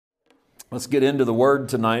Let's get into the Word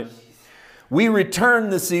tonight. We return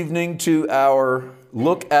this evening to our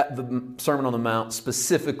look at the Sermon on the Mount,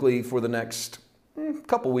 specifically for the next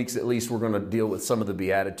couple weeks at least. We're going to deal with some of the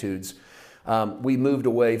Beatitudes. We moved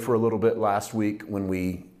away for a little bit last week when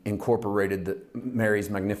we incorporated Mary's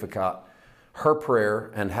Magnificat, her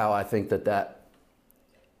prayer, and how I think that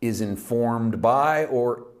is informed by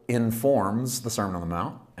or informs the Sermon on the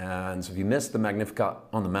Mount. And so if you missed the Magnificat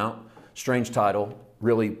on the Mount, strange title,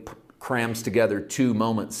 really crams together two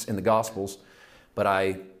moments in the Gospels, but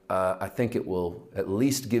I think it will at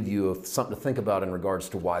least give you something to think about in regards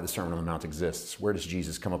to why the Sermon on the Mount exists. Where does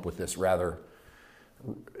Jesus come up with this rather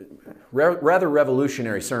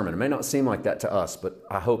revolutionary sermon? It may not seem like that to us, but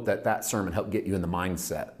I hope that sermon helped get you in the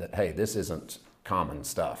mindset that, hey, this isn't common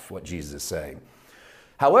stuff, what Jesus is saying.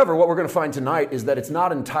 However, what we're going to find tonight is that it's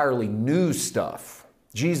not entirely new stuff.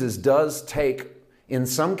 Jesus does take, in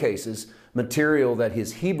some cases, material that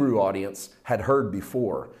his Hebrew audience had heard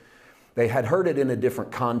before. They had heard it in a different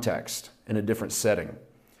context, in a different setting.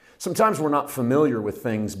 Sometimes we're not familiar with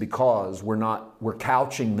things because we're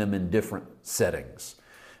couching them in different settings.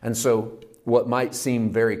 And so what might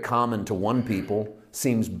seem very common to one people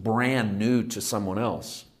seems brand new to someone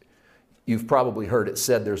else. You've probably heard it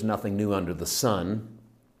said there's nothing new under the sun.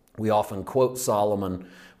 We often quote Solomon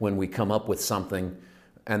when we come up with something,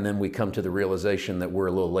 and then we come to the realization that we're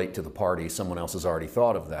a little late to the party. Someone else has already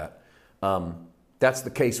thought of that. That's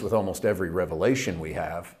the case with almost every revelation we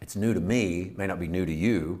have. It's new to me, may not be new to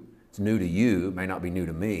you. It's new to you, may not be new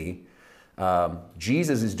to me.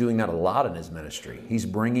 Jesus is doing that a lot in his ministry. He's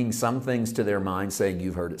bringing some things to their mind, saying,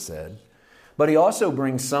 you've heard it said. But he also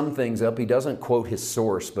brings some things up. He doesn't quote his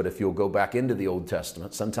source, but if you'll go back into the Old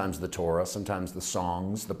Testament, sometimes the Torah, sometimes the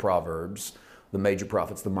Songs, the Proverbs, the major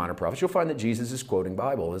prophets, the minor prophets, you'll find that Jesus is quoting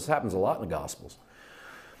Bible. This happens a lot in the Gospels.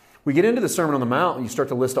 We get into the Sermon on the Mount, and you start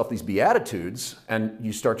to list off these Beatitudes, and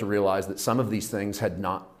you start to realize that some of these things had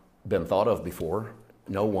not been thought of before.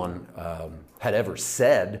 No one had ever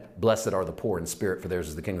said, blessed are the poor in spirit, for theirs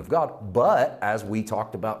is the kingdom of God. But, as we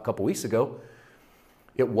talked about a couple weeks ago,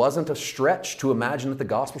 it wasn't a stretch to imagine that the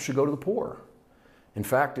gospel should go to the poor. In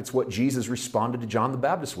fact, it's what Jesus responded to John the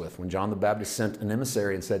Baptist with when John the Baptist sent an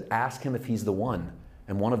emissary and said, ask him if he's the one.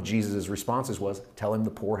 And one of Jesus' responses was, tell him the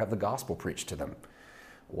poor have the gospel preached to them.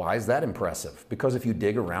 Why is that impressive? Because if you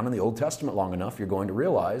dig around in the Old Testament long enough, you're going to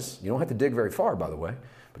realize, you don't have to dig very far, by the way,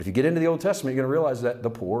 but if you get into the Old Testament, you're going to realize that the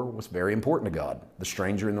poor was very important to God. The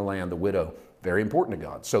stranger in the land, the widow, very important to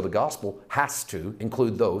God. So the gospel has to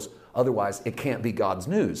include those. Otherwise, it can't be God's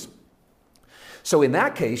news. So in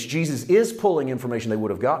that case, Jesus is pulling information they would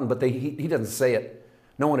have gotten, but he doesn't say it.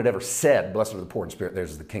 No one had ever said, blessed are the poor in spirit, theirs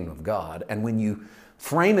is the kingdom of God. And when you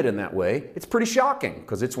frame it in that way, it's pretty shocking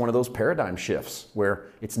because it's one of those paradigm shifts where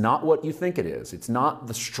it's not what you think it is. It's not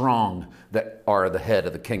the strong that are the head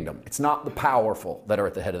of the kingdom. It's not the powerful that are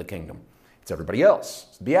at the head of the kingdom. It's everybody else.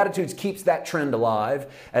 So Beatitudes keeps that trend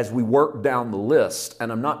alive as we work down the list.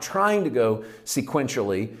 And I'm not trying to go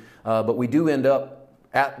sequentially, but we do end up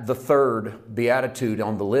at the third Beatitude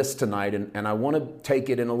on the list tonight, and I want to take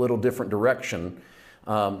it in a little different direction.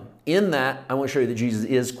 In that, I want to show you that Jesus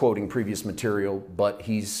is quoting previous material, but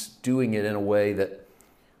he's doing it in a way that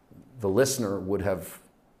the listener would have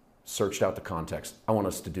searched out the context. I want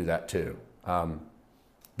us to do that too.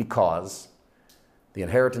 Because the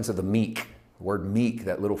inheritance of the meek, the word meek,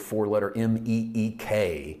 that little four-letter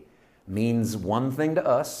M-E-E-K, means one thing to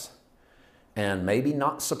us, and maybe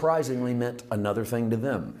not surprisingly meant another thing to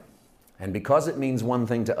them. And because it means one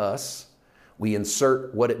thing to us, we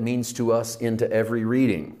insert what it means to us into every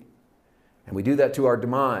reading. And we do that to our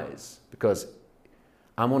demise, because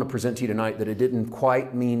I'm going to present to you tonight that it didn't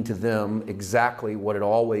quite mean to them exactly what it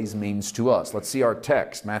always means to us. Let's see our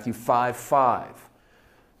text, Matthew 5:5.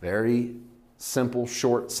 Very simple,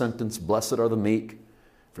 short sentence, blessed are the meek,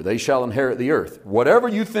 for they shall inherit the earth. Whatever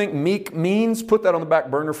you think meek means, put that on the back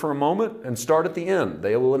burner for a moment and start at the end.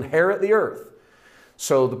 They will inherit the earth.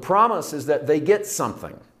 So the promise is that they get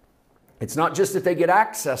something. It's not just that they get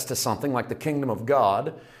access to something like the kingdom of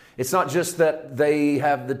God. It's not just that they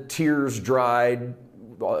have the tears dried.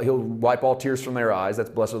 He'll wipe all tears from their eyes.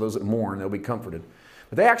 That's blessed are those that mourn. They'll be comforted.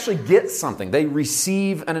 But they actually get something. They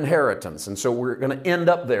receive an inheritance. And so we're going to end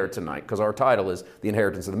up there tonight because our title is The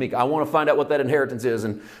Inheritance of the Meek. I want to find out what that inheritance is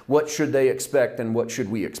and what should they expect and what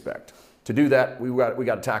should we expect. To do that, we got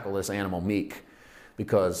to tackle this animal meek,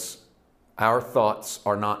 because our thoughts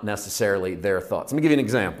are not necessarily their thoughts. Let me give you an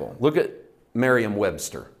example. Look at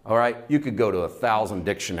Merriam-Webster, all right? You could go to 1,000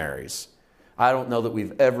 dictionaries. I don't know that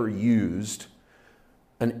we've ever used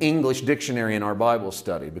an English dictionary in our Bible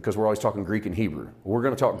study because we're always talking Greek and Hebrew. We're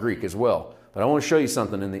going to talk Greek as well. But I want to show you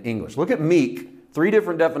something in the English. Look at meek, 3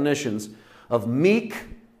 different definitions of meek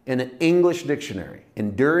in an English dictionary.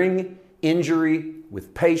 Enduring injury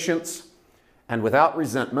with patience and without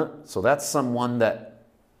resentment. So that's someone that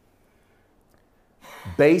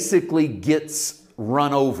basically gets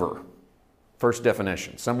run over. First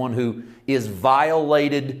definition. Someone who is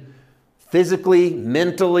violated physically,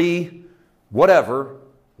 mentally, whatever,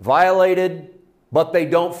 violated, but they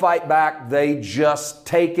don't fight back. They just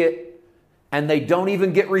take it, and they don't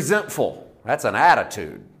even get resentful. That's an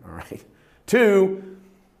attitude, all right? 2,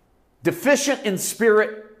 deficient in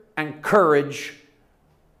spirit and courage,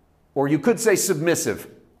 or you could say submissive.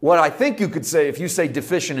 What I think you could say if you say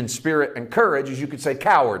deficient in spirit and courage is you could say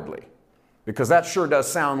cowardly, because that sure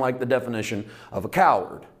does sound like the definition of a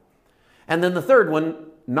coward. And then the third one,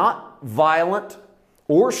 not violent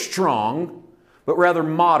or strong, but rather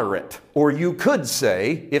moderate. Or you could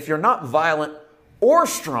say, if you're not violent or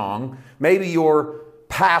strong, maybe you're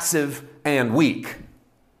passive and weak.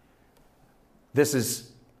 This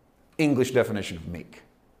is English definition of meek.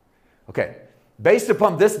 Okay, based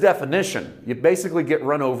upon this definition, you basically get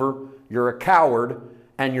run over, you're a coward,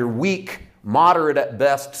 and you're weak, moderate at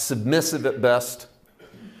best, submissive at best.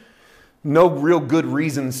 No real good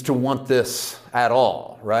reasons to want this at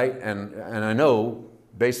all, right? And I know,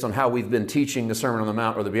 based on how we've been teaching the Sermon on the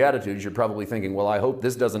Mount or the Beatitudes, you're probably thinking, well, I hope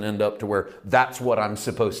this doesn't end up to where that's what I'm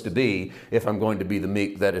supposed to be if I'm going to be the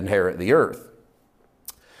meek that inherit the earth.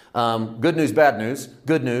 Good news, bad news.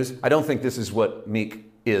 Good news, I don't think this is what meek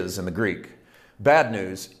is in the Greek. Bad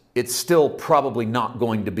news, it's still probably not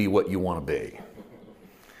going to be what you want to be.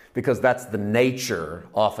 Because that's the nature,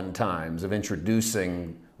 oftentimes, of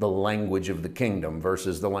introducing the language of the kingdom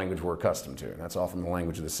versus the language we're accustomed to. That's often the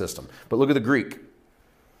language of the system. But look at the Greek.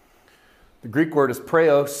 The Greek word is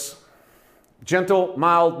praeos, gentle,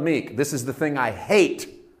 mild, meek. This is the thing I hate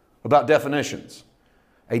about definitions.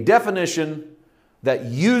 A definition that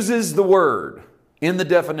uses the word in the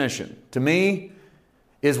definition, to me,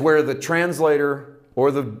 is where the translator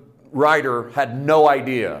or the writer had no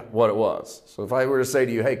idea what it was. So if I were to say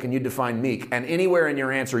to you, hey, can you define meek? And anywhere in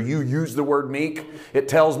your answer you use the word meek, it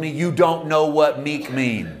tells me you don't know what meek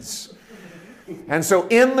means. And so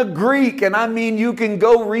in the Greek, and I mean you can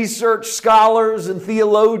go research scholars and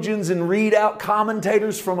theologians and read out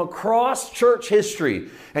commentators from across church history,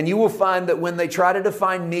 and you will find that when they try to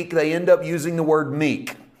define meek, they end up using the word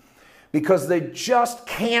meek because they just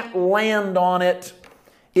can't land on it.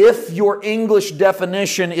 If your English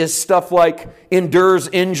definition is stuff like endures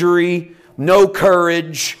injury, no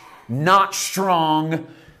courage, not strong,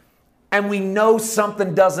 and we know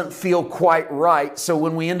something doesn't feel quite right, so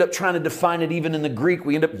when we end up trying to define it even in the Greek,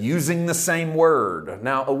 we end up using the same word.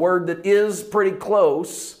 Now, a word that is pretty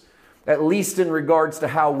close, at least in regards to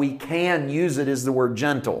how we can use it, is the word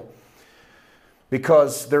gentle.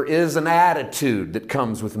 Because there is an attitude that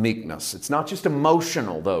comes with meekness. It's not just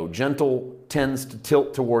emotional, though. Gentle tends to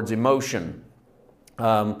tilt towards emotion.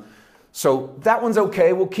 So that one's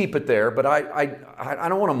okay. We'll keep it there. But I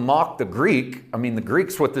don't want to mock the Greek. I mean, the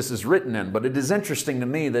Greek's what this is written in. But it is interesting to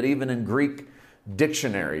me that even in Greek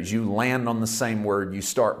dictionaries, you land on the same word you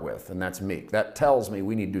start with, and that's meek. That tells me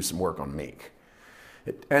we need to do some work on meek.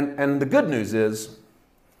 And the good news is,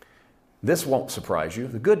 this won't surprise you.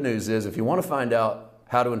 The good news is, if you want to find out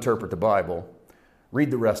how to interpret the Bible,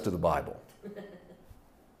 read the rest of the Bible.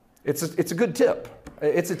 It's a good tip.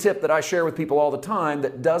 It's a tip that I share with people all the time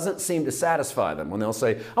that doesn't seem to satisfy them when they'll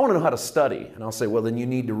say, I want to know how to study. And I'll say, well, then you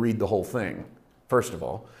need to read the whole thing, first of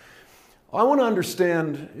all. I want to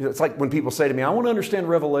understand, it's like when people say to me, I want to understand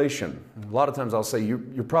Revelation. A lot of times I'll say,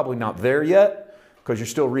 you're probably not there yet, because you're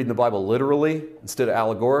still reading the Bible literally instead of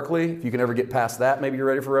allegorically. If you can ever get past that, maybe you're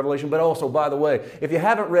ready for Revelation. But also, by the way, if you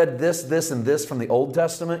haven't read this, and this from the Old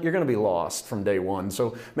Testament, you're going to be lost from day one.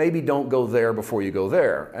 So maybe don't go there before you go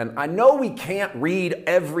there. And I know we can't read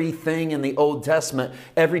everything in the Old Testament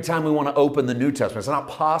every time we want to open the New Testament. It's not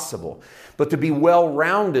possible. But to be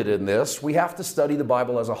well-rounded in this, we have to study the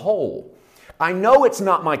Bible as a whole. I know it's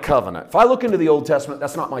not my covenant. If I look into the Old Testament,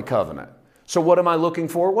 that's not my covenant. So what am I looking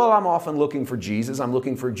for? Well, I'm often looking for Jesus. I'm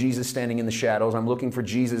looking for Jesus standing in the shadows. I'm looking for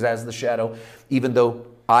Jesus as the shadow, even though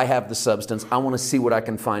I have the substance. I want to see what I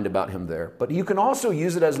can find about him there. But you can also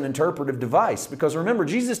use it as an interpretive device, because remember,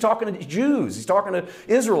 Jesus is talking to Jews. He's talking to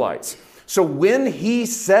Israelites. So when he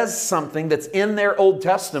says something that's in their Old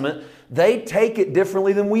Testament, they take it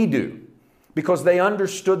differently than we do, because they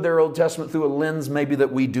understood their Old Testament through a lens maybe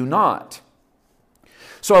that we do not.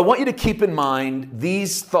 So I want you to keep in mind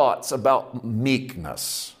these thoughts about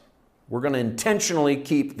meekness. We're going to intentionally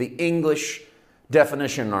keep the English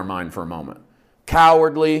definition in our mind for a moment.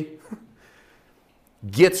 Cowardly,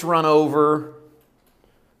 gets run over,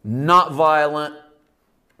 not violent,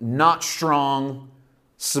 not strong,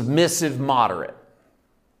 submissive, moderate.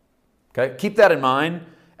 Okay? Keep that in mind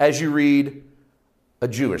as you read a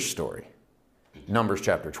Jewish story. Numbers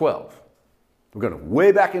chapter 12. We're going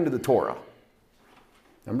way back into the Torah.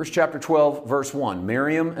 Numbers chapter 12, verse 1.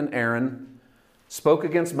 Miriam and Aaron spoke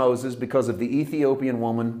against Moses because of the Ethiopian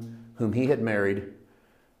woman whom he had married,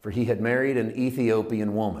 for he had married an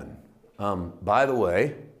Ethiopian woman. By the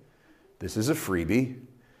way, this is a freebie.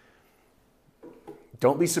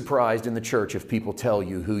 Don't be surprised in the church if people tell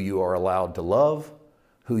you who you are allowed to love,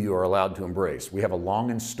 who you are allowed to embrace. We have a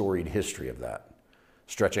long and storied history of that,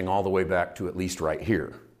 stretching all the way back to at least right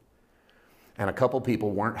here. And a couple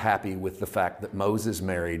people weren't happy with the fact that Moses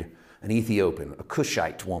married an Ethiopian, a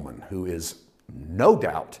Cushite woman who is no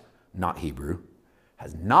doubt not Hebrew,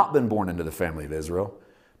 has not been born into the family of Israel,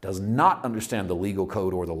 does not understand the legal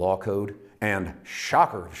code or the law code, and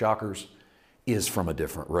shocker of shockers, is from a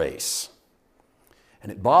different race.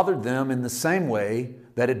 And it bothered them in the same way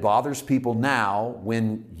that it bothers people now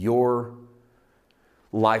when your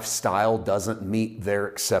lifestyle doesn't meet their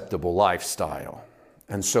acceptable lifestyle.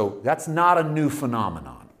 And so that's not a new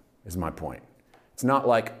phenomenon, is my point. It's not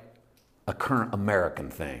like a current American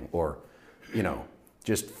thing or,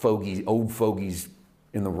 just old fogies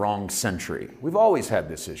in the wrong century. We've always had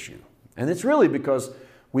this issue. And it's really because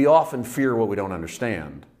we often fear what we don't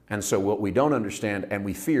understand. And so what we don't understand and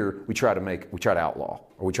we fear, we try to outlaw,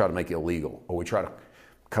 or we try to make illegal, or we try to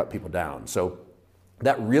cut people down. So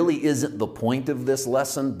that really isn't the point of this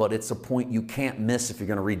lesson, but it's a point you can't miss if you're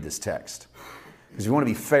going to read this text. Because if you want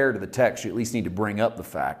to be fair to the text, you at least need to bring up the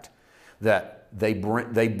fact that they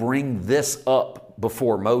bring this up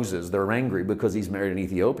before Moses. They're angry because he's married an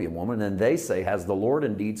Ethiopian woman, and they say, has the Lord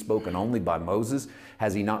indeed spoken only by Moses?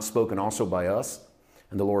 Has he not spoken also by us?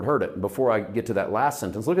 And the Lord heard it. And before I get to that last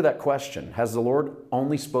sentence, look at that question. Has the Lord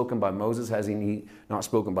only spoken by Moses? Has he not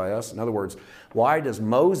spoken by us? In other words, why does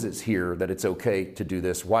Moses hear that it's okay to do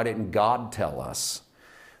this? Why didn't God tell us?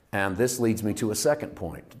 And this leads me to a second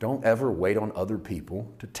point. Don't ever wait on other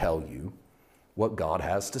people to tell you what God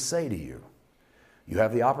has to say to you. You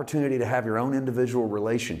have the opportunity to have your own individual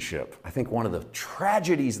relationship. I think one of the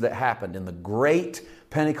tragedies that happened in the great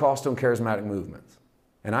Pentecostal and charismatic movements,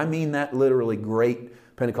 and I mean that literally,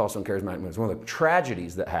 great Pentecostal and charismatic movements, one of the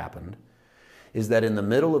tragedies that happened is that in the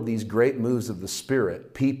middle of these great moves of the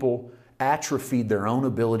Spirit, people atrophied their own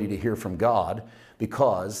ability to hear from God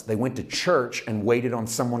because they went to church and waited on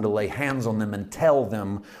someone to lay hands on them and tell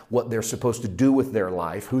them what they're supposed to do with their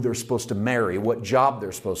life, who they're supposed to marry, what job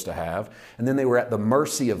they're supposed to have. And then they were at the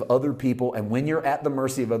mercy of other people. And when you're at the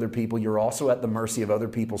mercy of other people, you're also at the mercy of other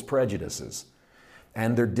people's prejudices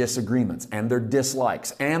and their disagreements and their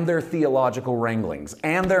dislikes and their theological wranglings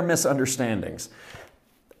and their misunderstandings.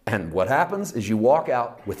 And what happens is you walk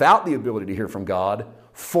out without the ability to hear from God,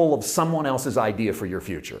 full of someone else's idea for your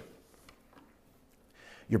future.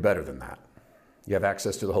 You're better than that. You have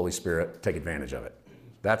access to the Holy Spirit. Take advantage of it.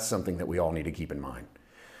 That's something that we all need to keep in mind.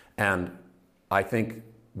 And I think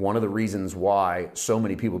one of the reasons why so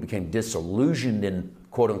many people became disillusioned in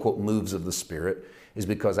quote-unquote moves of the Spirit is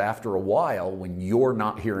because after a while, when you're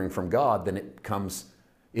not hearing from God, then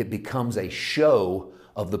it becomes a show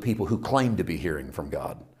of the people who claim to be hearing from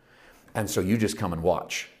God. And so you just come and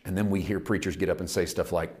watch. And then we hear preachers get up and say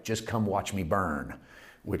stuff like, just come watch me burn,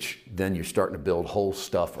 which then you're starting to build whole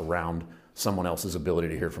stuff around someone else's ability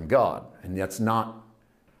to hear from God. And that's not,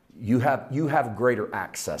 you have greater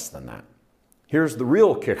access than that. Here's the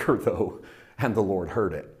real kicker though, and the Lord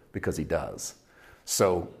heard it because he does.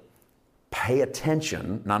 So pay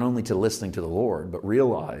attention not only to listening to the Lord, but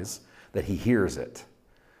realize that he hears it.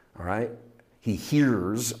 All right? He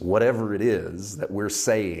hears whatever it is that we're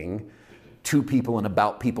saying to people and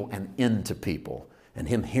about people and into people. And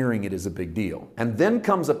him hearing it is a big deal. And then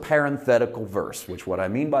comes a parenthetical verse, which what I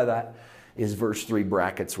mean by that is verse 3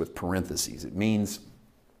 brackets with parentheses. It means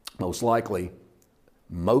most likely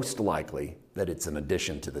that it's an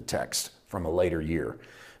addition to the text from a later year,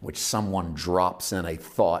 which someone drops in a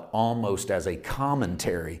thought almost as a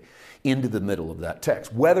commentary into the middle of that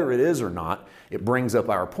text. Whether it is or not, it brings up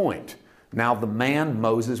our point. Now the man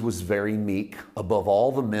Moses was very meek above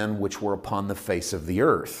all the men which were upon the face of the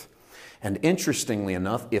earth. And interestingly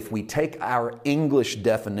enough, if we take our English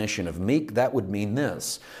definition of meek, that would mean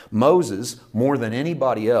this. Moses, more than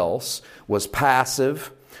anybody else, was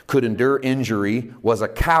passive, could endure injury, was a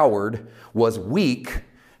coward, was weak,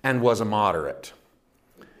 and was a moderate.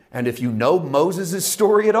 And if you know Moses'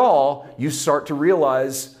 story at all, you start to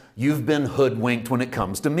realize you've been hoodwinked when it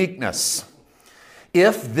comes to meekness.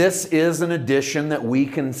 If this is an addition that we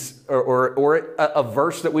can, or a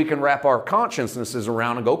verse that we can wrap our consciousnesses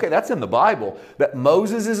around and go, okay, that's in the Bible, that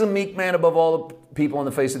Moses is a meek man above all the people on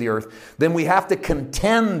the face of the earth, then we have to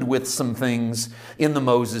contend with some things in the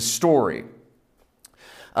Moses story.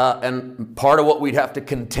 And part of what we'd have to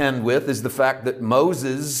contend with is the fact that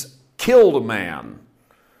Moses killed a man.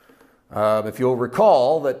 If you'll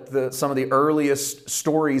recall that some of the earliest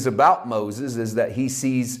stories about Moses is that he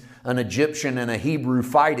sees an Egyptian and a Hebrew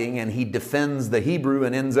fighting, and he defends the Hebrew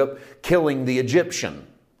and ends up killing the Egyptian.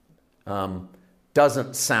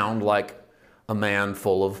 Doesn't sound like a man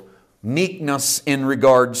full of meekness in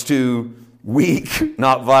regards to weak,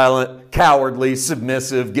 not violent, cowardly,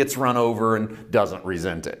 submissive, gets run over and doesn't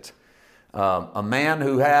resent it. A man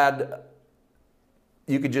who had,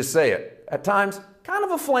 you could just say it, at times, kind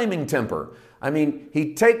of a flaming temper. I mean,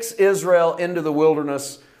 he takes Israel into the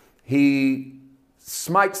wilderness, he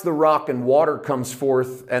smites the rock and water comes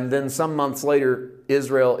forth, and then some months later,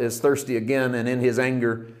 Israel is thirsty again, and in his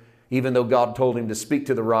anger, even though God told him to speak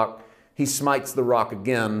to the rock, he smites the rock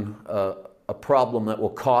again, a problem that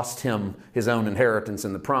will cost him his own inheritance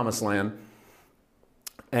in the promised land.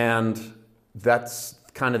 And that's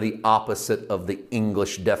kind of the opposite of the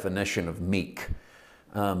English definition of meek.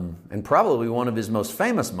 And probably one of his most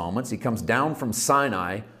famous moments, he comes down from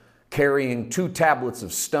Sinai carrying 2 tablets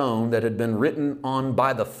of stone that had been written on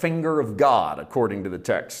by the finger of God, according to the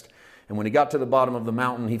text. And when he got to the bottom of the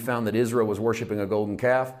mountain, he found that Israel was worshiping a golden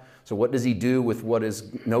calf. So what does he do with what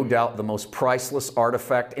is no doubt the most priceless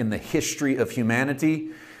artifact in the history of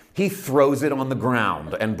humanity? He throws it on the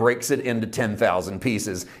ground and breaks it into 10,000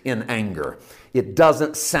 pieces in anger. It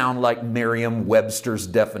doesn't sound like Merriam-Webster's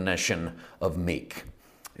definition of meek.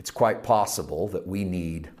 It's quite possible that we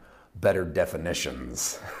need better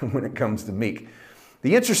definitions when it comes to meek.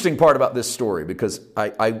 The interesting part about this story, because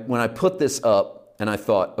when I put this up and I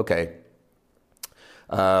thought, okay,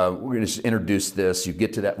 we're going to just introduce this. You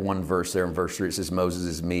get to that one verse there in verse 3. It says Moses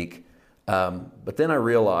is meek. But then I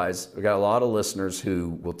realized we got a lot of listeners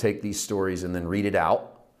who will take these stories and then read it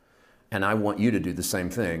out. And I want you to do the same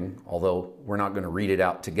thing, although we're not going to read it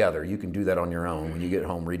out together. You can do that on your own. When you get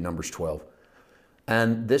home, read Numbers 12.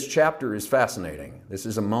 And this chapter is fascinating. This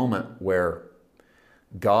is a moment where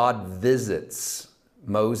God visits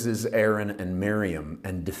Moses, Aaron, and Miriam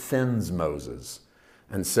and defends Moses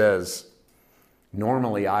and says,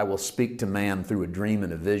 normally I will speak to man through a dream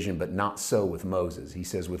and a vision, but not so with Moses. He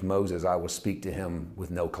says, with Moses, I will speak to him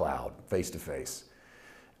with no cloud, face to face.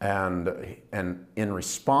 And in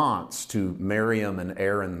response to Miriam and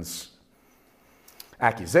Aaron's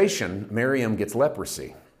accusation, Miriam gets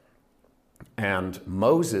leprosy. And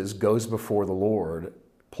Moses goes before the Lord,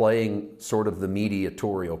 playing sort of the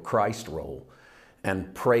mediatorial Christ role,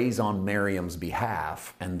 and prays on Miriam's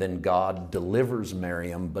behalf, and then God delivers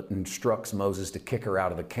Miriam, but instructs Moses to kick her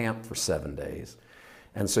out of the camp for 7 days.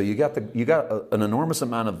 And so you got an enormous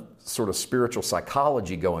amount of sort of spiritual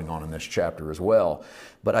psychology going on in this chapter as well.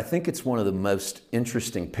 But I think it's one of the most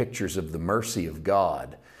interesting pictures of the mercy of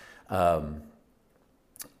God.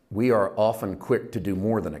 We are often quick to do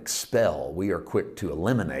more than expel. We are quick to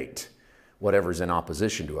eliminate whatever's in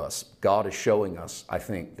opposition to us. God is showing us, I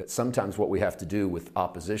think, that sometimes what we have to do with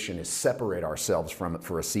opposition is separate ourselves from it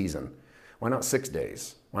for a season. Why not 6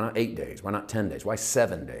 days? Why not 8 days? Why not 10 days? Why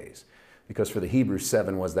 7 days? Because for the Hebrews,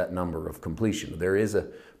 7 was that number of completion. There is a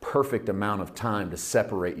perfect amount of time to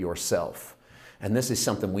separate yourself. And this is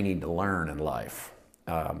something we need to learn in life.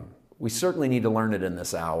 We certainly need to learn it in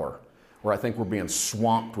this hour, where I think we're being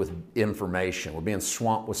swamped with information. We're being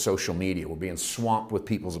swamped with social media. We're being swamped with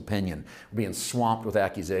people's opinion. We're being swamped with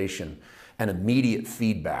accusation and immediate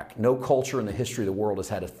feedback. No culture in the history of the world has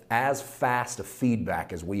had as fast a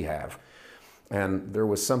feedback as we have. And there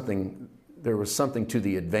was something to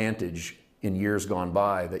the advantage in years gone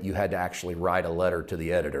by that you had to actually write a letter to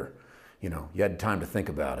the editor. You had time to think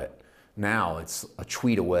about it. Now it's a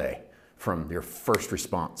tweet away from your first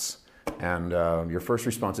response. And your first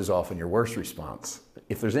response is often your worst response.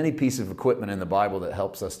 If there's any piece of equipment in the Bible that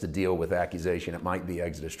helps us to deal with accusation, it might be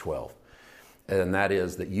Exodus 12. And that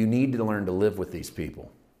is that you need to learn to live with these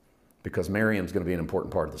people, because Miriam's going to be an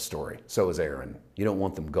important part of the story. So is Aaron. You don't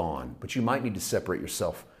want them gone, but you might need to separate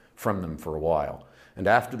yourself from them for a while. And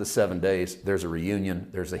after the 7 days, there's a reunion,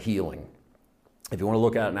 there's a healing. If you want to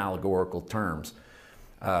look at it in allegorical terms,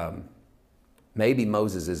 maybe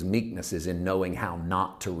Moses' meekness is in knowing how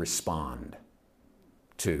not to respond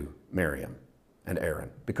to Miriam and Aaron,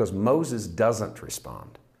 because Moses doesn't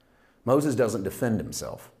respond. Moses doesn't defend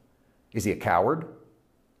himself. Is he a coward?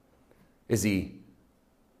 Is he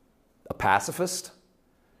a pacifist?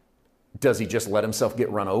 Does he just let himself get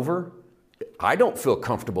run over? I don't feel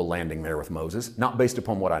comfortable landing there with Moses, not based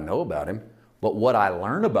upon what I know about him, but what I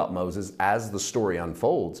learn about Moses as the story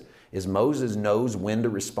unfolds is Moses knows when to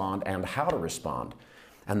respond and how to respond.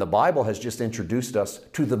 And the Bible has just introduced us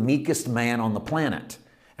to the meekest man on the planet.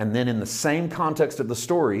 And then in the same context of the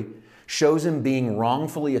story, shows him being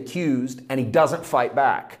wrongfully accused, and he doesn't fight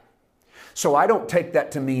back. So I don't take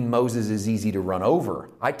that to mean Moses is easy to run over.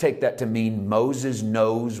 I take that to mean Moses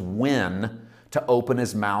knows when to open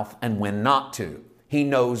his mouth and when not to. He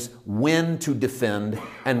knows when to defend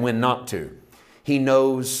and when not to. He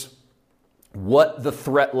knows what the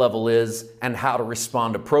threat level is and how to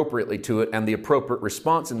respond appropriately to it. And the appropriate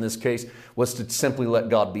response in this case was to simply let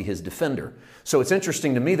God be his defender. So it's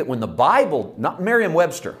interesting to me that when the Bible, not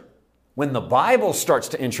Merriam-Webster, when the Bible starts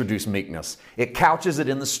to introduce meekness, it couches it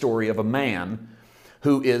in the story of a man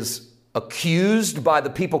who is accused by the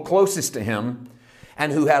people closest to him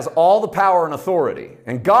and who has all the power and authority.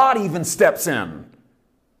 And God even steps in.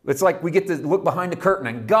 It's like we get to look behind the curtain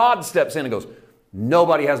and God steps in and goes,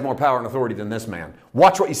 nobody has more power and authority than this man.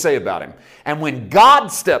 Watch what you say about him. And when God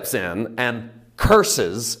steps in and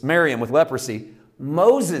curses Miriam with leprosy,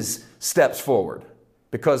 Moses steps forward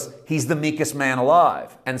because he's the meekest man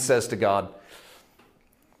alive and says to God,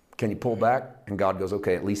 can you pull back? And God goes,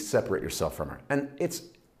 okay, at least separate yourself from her. And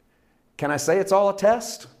can I say it's all a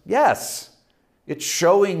test? Yes. It's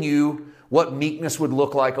showing you what meekness would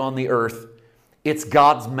look like on the earth. It's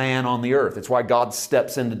God's man on the earth. It's why God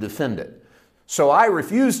steps in to defend it. So I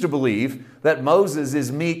refuse to believe that Moses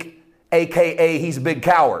is meek, aka he's a big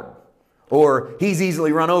coward, or he's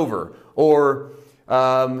easily run over, or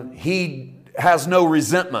he has no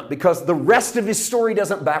resentment, because the rest of his story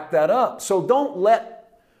doesn't back that up. So don't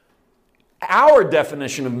let our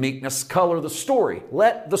definition of meekness color the story.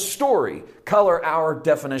 Let the story color our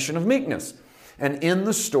definition of meekness. And in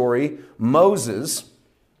the story, Moses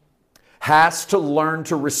has to learn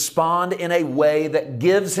to respond in a way that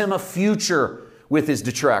gives him a future with his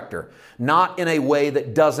detractor, not in a way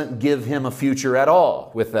that doesn't give him a future at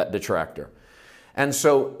all with that detractor. And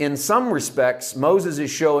so in some respects, Moses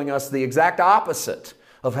is showing us the exact opposite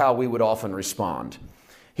of how we would often respond.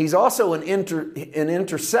 He's also an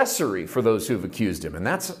intercessory for those who've accused him, and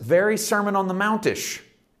that's very Sermon on the Mount-ish.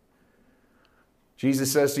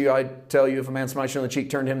 Jesus says to you, I tell you, if a man smites you on the cheek,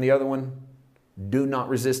 turn to him the other one. Do not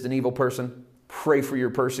resist an evil person. Pray for your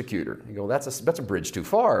persecutor. You go, that's a bridge too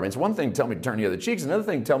far. I mean, it's one thing to tell me to turn the other cheek. It's another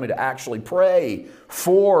thing to tell me to actually pray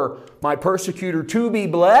for my persecutor to be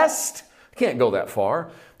blessed. I can't go that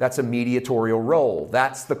far. That's a mediatorial role.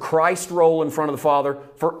 That's the Christ role in front of the Father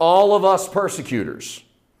for all of us persecutors,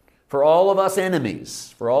 for all of us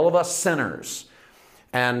enemies, for all of us sinners.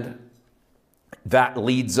 And that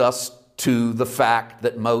leads us to the fact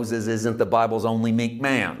that Moses isn't the Bible's only meek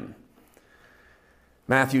man.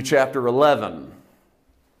 Matthew chapter 11,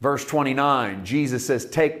 verse 29, Jesus says,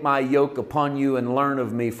 take my yoke upon you and learn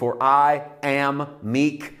of me, for I am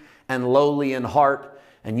meek and lowly in heart,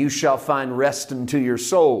 and you shall find rest unto your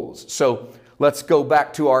souls. So let's go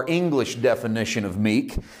back to our English definition of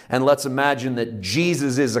meek, and let's imagine that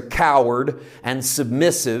Jesus is a coward and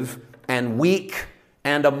submissive and weak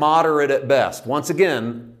and a moderate at best. Once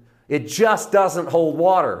again, it just doesn't hold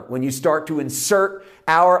water when you start to insert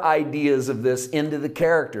our ideas of this into the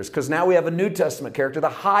characters, because now we have a New Testament character, the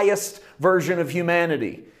highest version of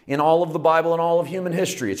humanity in all of the Bible and all of human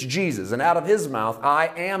history. It's Jesus, and out of his mouth, I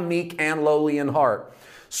am meek and lowly in heart.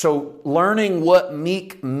 So learning what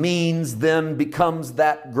meek means then becomes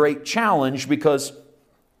that great challenge, because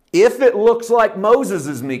if it looks like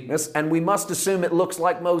Moses' meekness, and we must assume it looks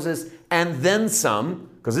like Moses and then some,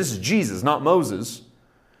 because this is Jesus, not Moses.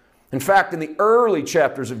 In fact, in the early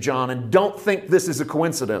chapters of John, and don't think this is a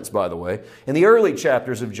coincidence, by the way, in the early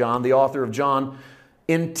chapters of John, the author of John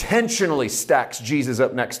intentionally stacks Jesus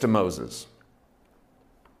up next to Moses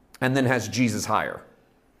and then has Jesus higher.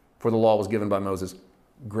 For the law was given by Moses,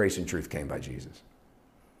 grace and truth came by Jesus.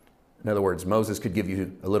 In other words, Moses could give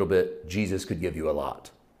you a little bit, Jesus could give you a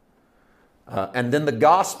lot. And then the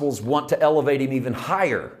Gospels want to elevate him even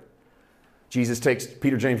higher. Jesus takes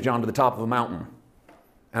Peter, James, John to the top of a mountain,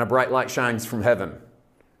 and a bright light shines from heaven,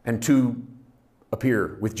 and two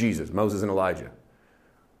appear with Jesus, Moses and Elijah.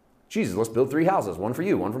 Jesus, let's build 3 houses, one for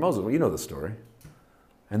you, one for Moses. Well, you know the story.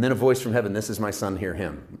 And then a voice from heaven, this is my son, hear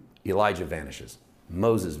him. Elijah vanishes.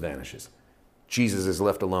 Moses vanishes. Jesus is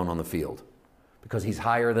left alone on the field because he's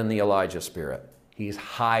higher than the Elijah spirit. He's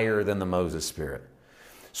higher than the Moses spirit.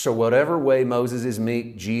 So whatever way Moses is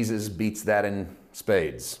meek, Jesus beats that in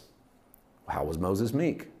spades. How was Moses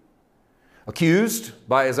meek? Accused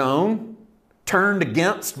by his own, turned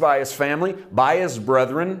against by his family, by his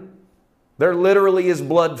brethren. They're literally his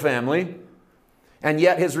blood family. And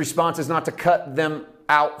yet his response is not to cut them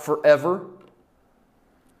out forever,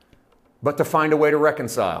 but to find a way to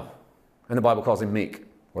reconcile. And the Bible calls him meek.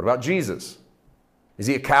 What about Jesus? Is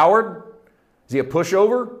he a coward? Is he a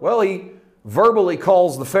pushover? Well, he verbally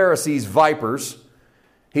calls the Pharisees vipers.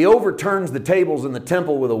 He overturns the tables in the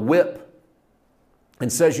temple with a whip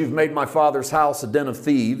and says, "You've made my Father's house a den of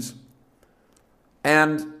thieves."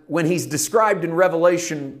 And when he's described in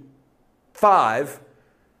Revelation 5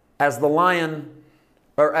 as the lion,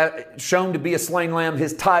 or shown to be a slain lamb,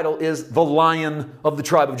 his title is the Lion of the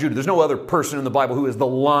tribe of Judah. There's no other person in the Bible who is the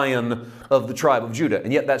Lion of the tribe of Judah,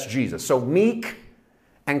 and yet that's Jesus. So meek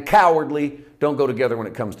and cowardly don't go together when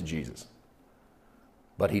it comes to Jesus.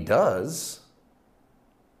 But he does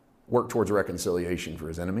work towards reconciliation for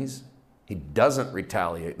his enemies. He doesn't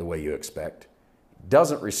retaliate the way you expect. He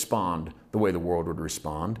doesn't respond the way the world would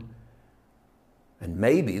respond. And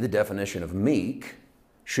maybe the definition of meek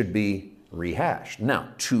should be rehashed. Now,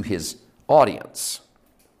 to his audience.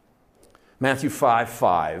 Matthew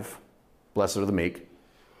 5:5, blessed are the meek,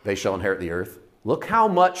 they shall inherit the earth. Look how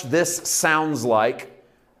much this sounds like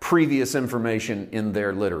previous information in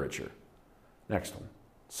their literature. Next one,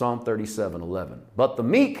 Psalm 37:11. But the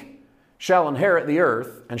meek shall inherit the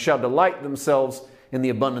earth and shall delight themselves in the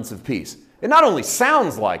abundance of peace. It not only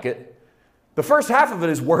sounds like it, the first half of it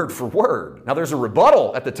is word for word. Now there's a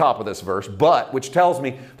rebuttal at the top of this verse, which tells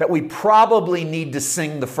me that we probably need to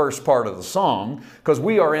sing the first part of the song because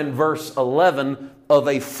we are in verse 11 of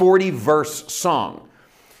a 40-verse song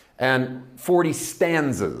and 40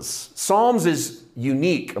 stanzas. Psalms is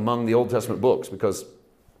unique among the Old Testament books because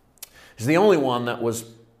it's the only one that was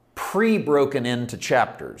pre-broken into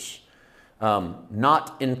chapters.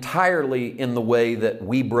 Not entirely in the way that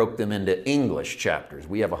we broke them into English chapters.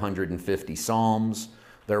 We have 150 Psalms.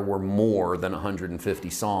 There were more than 150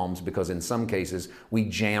 Psalms because in some cases we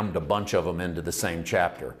jammed a bunch of them into the same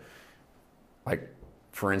chapter. Like,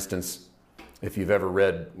 for instance, if you've ever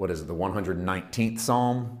read, the 119th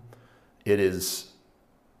Psalm, it is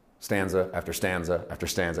stanza after stanza after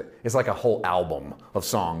stanza. It's like a whole album of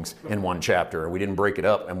songs in one chapter. We didn't break it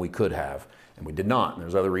up, and we could have, and we did not. And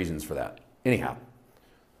there's other reasons for that. Anyhow,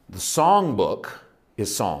 the songbook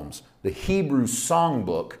is Psalms. The Hebrew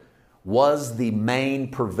songbook was the main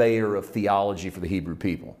purveyor of theology for the Hebrew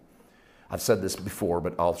people. I've said this before,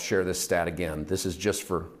 but I'll share this stat again. This is just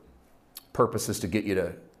for purposes to get you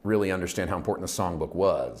to really understand how important the songbook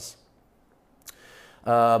was.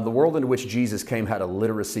 The world into which Jesus came had a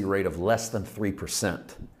literacy rate of less than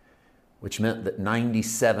 3%, which meant that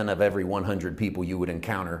 97 of every 100 people you would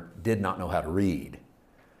encounter did not know how to read.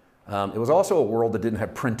 It was also a world that didn't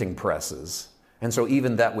have printing presses, and so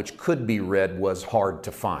even that which could be read was hard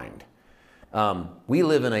to find. We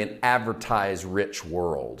live in an advertise-rich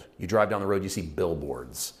world. You drive down the road, you see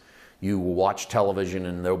billboards. You watch television,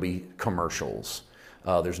 and there'll be commercials.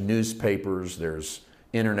 There's newspapers, there's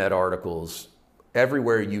internet articles.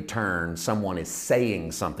 Everywhere you turn, someone is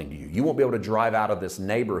saying something to you. You won't be able to drive out of this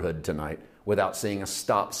neighborhood tonight without seeing a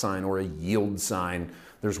stop sign or a yield sign.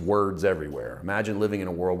 There's words everywhere. Imagine living in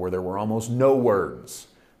a world where there were almost no words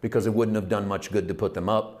because it wouldn't have done much good to put them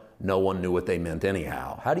up. No one knew what they meant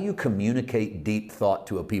anyhow. How do you communicate deep thought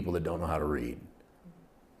to a people that don't know how to read?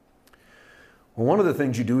 Well, one of the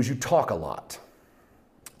things you do is you talk a lot.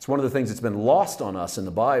 It's one of the things that's been lost on us in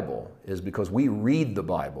the Bible is because we read the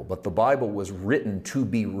Bible, but the Bible was written to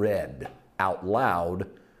be read out loud,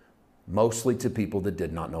 mostly to people that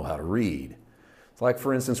did not know how to read. Like,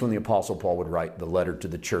 for instance, when the Apostle Paul would write the letter to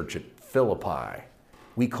the church at Philippi.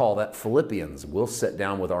 We call that Philippians. We'll sit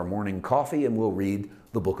down with our morning coffee and we'll read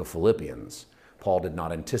the book of Philippians. Paul did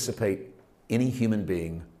not anticipate any human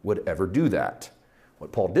being would ever do that.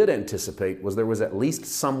 What Paul did anticipate was there was at least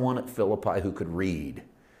someone at Philippi who could read.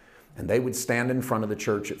 And they would stand in front of the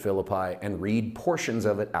church at Philippi and read portions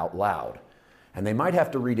of it out loud. And they might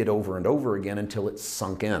have to read it over and over again until it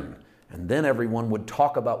sunk in. And then everyone would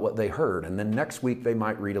talk about what they heard. And then next week they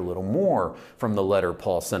might read a little more from the letter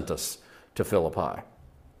Paul sent us to Philippi.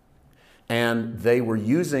 And they were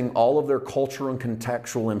using all of their cultural and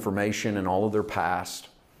contextual information and all of their past.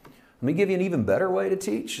 Let me give you an even better way to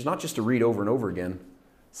teach. It's not just to read over and over again.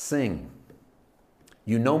 Sing.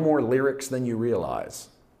 You know more lyrics than you realize.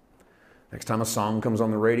 Next time a song comes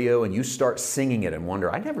on the radio and you start singing it and wonder,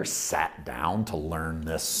 I never sat down to learn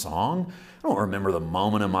this song. I don't remember the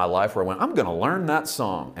moment in my life where I went, I'm going to learn that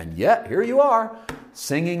song. And yet, here you are,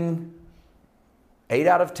 singing 8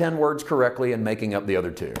 out of 10 words correctly and making up the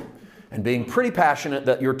other 2. And being pretty passionate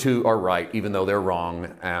that your 2 are right, even though they're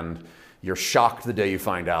wrong. And you're shocked the day you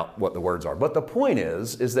find out what the words are. But the point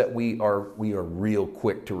is that we are real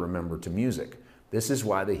quick to remember to music. This is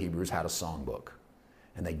why the Hebrews had a songbook.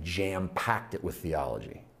 and they jam-packed it with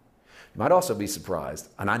theology. You might also be surprised,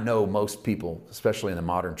 and I know most people, especially in the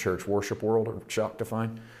modern church worship world, are shocked to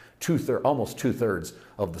find, almost two-thirds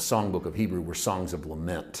of the songbook of Hebrew were songs of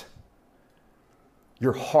lament.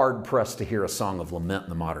 You're hard-pressed to hear a song of lament in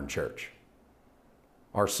the modern church.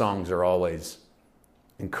 Our songs are always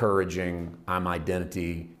encouraging, I'm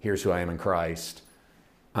identity, here's who I am in Christ,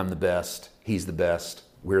 I'm the best, he's the best,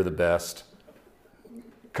 we're the best,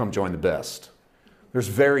 come join the best. There's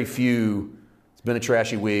very few, it's been a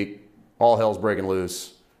trashy week, all hell's breaking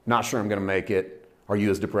loose, not sure I'm going to make it, are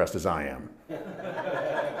you as depressed as I am?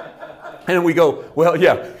 And we go,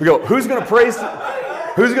 who's going to praise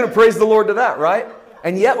the Lord to that, right?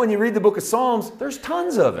 And yet when you read the book of Psalms, there's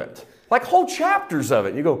tons of it. Like whole chapters of it.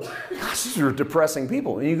 And you go, gosh, these are depressing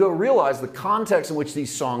people. And you go realize the context in which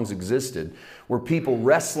these songs existed were people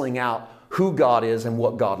wrestling out who God is and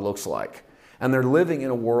what God looks like. And they're living in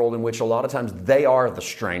a world in which a lot of times they are the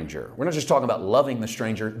stranger. We're not just talking about loving the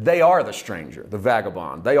stranger. They are the stranger, the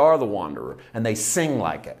vagabond. They are the wanderer. And they sing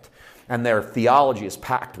like it. And their theology is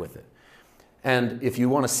packed with it. And if you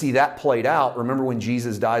want to see that played out, remember when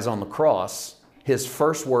Jesus dies on the cross, his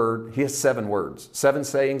first word, he has 7 words, 7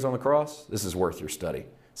 sayings on the cross. This is worth your study.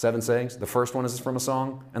 7 sayings. The first one is from a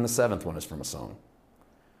song, and the 7th one is from a song.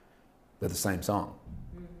 They're the same song.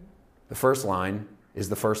 The first line is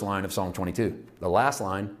the first line of Psalm 22. The last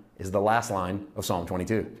line is the last line of Psalm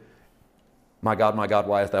 22. My God,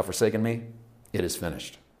 why hast thou forsaken me? It is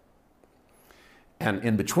finished. And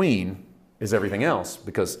in between is everything else,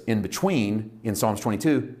 because in between, in Psalms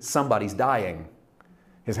 22, somebody's dying.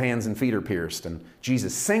 His hands and feet are pierced, and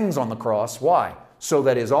Jesus sings on the cross. Why? So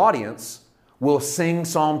that his audience will sing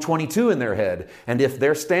Psalm 22 in their head. And if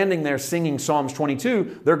they're standing there singing Psalms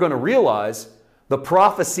 22, they're going to realize the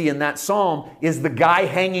prophecy in that psalm is the guy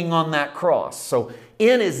hanging on that cross. So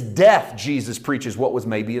in his death, Jesus preaches what was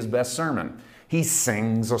maybe his best sermon. He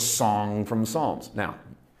sings a song from the Psalms. Now,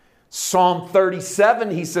 Psalm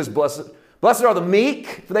 37, he says, Blessed are the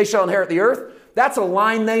meek, for they shall inherit the earth. That's a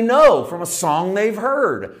line they know from a song they've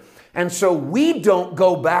heard. And so we don't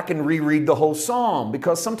go back and reread the whole psalm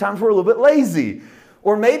because sometimes we're a little bit lazy.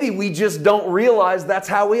 Or maybe we just don't realize that's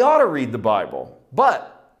how we ought to read the Bible.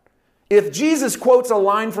 But if Jesus quotes a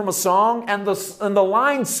line from a song and the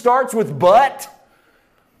line starts with but,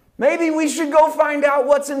 maybe we should go find out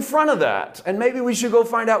what's in front of that. And maybe we should go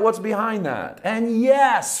find out what's behind that. And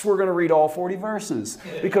yes, we're going to read all 40 verses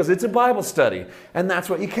because it's a Bible study. And that's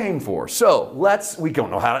what you came for. So we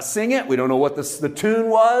don't know how to sing it. We don't know what the tune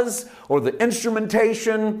was or the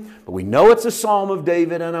instrumentation. But we know it's a Psalm of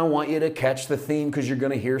David. And I want you to catch the theme because you're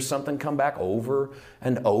going to hear something come back over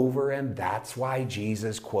and over. And that's why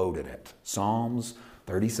Jesus quoted it. Psalms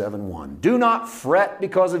 37:1. Do not fret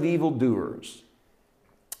because of evildoers,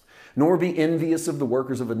 nor be envious of the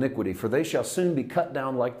workers of iniquity, for they shall soon be cut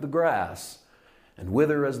down like the grass and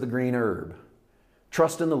wither as the green herb.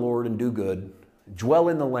 Trust in the Lord and do good. Dwell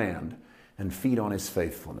in the land and feed on his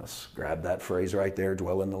faithfulness. Grab that phrase right there,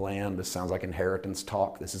 dwell in the land. This sounds like inheritance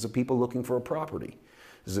talk. This is a people looking for a property.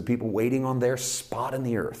 This is a people waiting on their spot in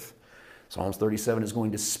the earth. Psalms 37 is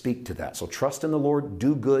going to speak to that. So trust in the Lord,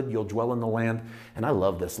 do good, you'll dwell in the land. And I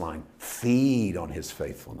love this line, feed on his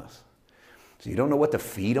faithfulness. So you don't know what to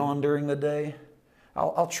feed on during the day?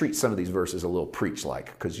 I'll treat some of these verses a little preach-like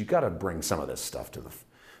because you've got to bring some of this stuff to the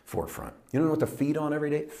forefront. You don't know what to feed on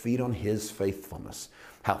every day? Feed on his faithfulness.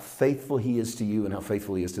 How faithful he is to you and how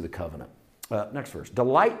faithful he is to the covenant. Next verse.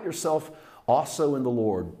 Delight yourself also in the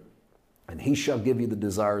Lord, and he shall give you the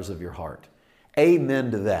desires of your heart.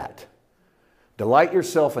 Amen to that. Delight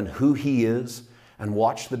yourself in who he is and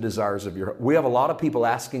watch the desires of your heart. We have a lot of people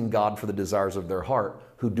asking God for the desires of their heart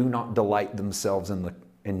who do not delight themselves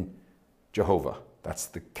in Jehovah. That's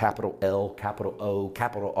the capital L, capital O,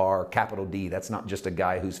 capital R, capital D. That's not just a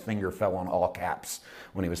guy whose finger fell on all caps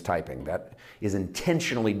when he was typing. That is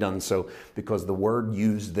intentionally done so because the word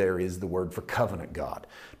used there is the word for covenant God.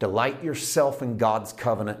 Delight yourself in God's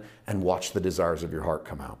covenant and watch the desires of your heart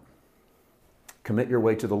come out. Commit your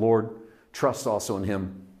way to the Lord. Trust also in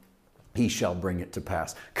him. He shall bring it to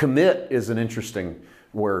pass. Commit is an interesting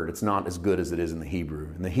word. It's not as good as it is in the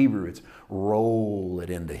Hebrew. In the Hebrew, it's roll it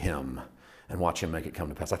into him and watch him make it come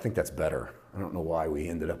to pass. I think that's better. I don't know why we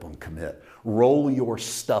ended up on commit. Roll your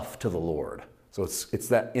stuff to the Lord. So it's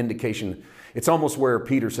that indication. It's almost where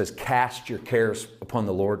Peter says, cast your cares upon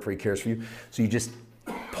the Lord, for he cares for you. So you just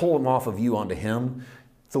pull them off of you onto him.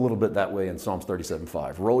 It's a little bit that way in Psalms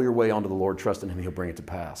 37:5. Roll your way onto the Lord, trust in him, he'll bring it to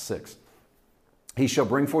pass. 6. He shall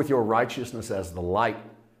bring forth your righteousness as the light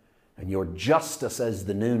and your justice as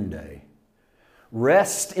the noonday.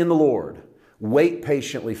 Rest in the Lord. Wait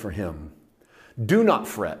patiently for him. Do not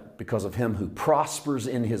fret because of him who prospers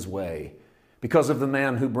in his way, because of the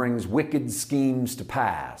man who brings wicked schemes to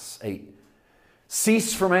pass. 8.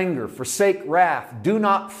 Cease from anger, forsake wrath. Do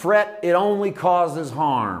not fret, it only causes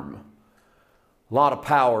harm. A lot of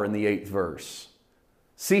power in the 8th verse.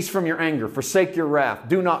 Cease from your anger, forsake your wrath.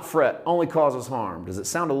 Do not fret, only causes harm. Does it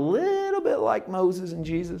sound a little bit like Moses and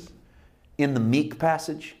Jesus in the meek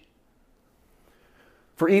passage?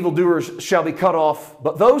 For evildoers shall be cut off,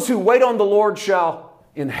 but those who wait on the Lord shall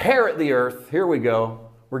inherit the earth. Here we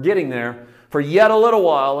go. We're getting there. For yet a little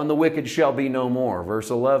while, and the wicked shall be no more.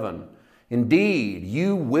 Verse 11. Indeed,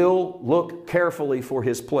 you will look carefully for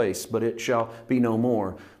his place, but it shall be no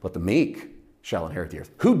more. But the meek shall inherit the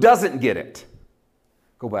earth. Who doesn't get it?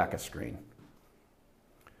 Go back a screen.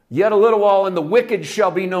 Yet a little while, and the wicked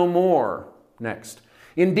shall be no more. Next.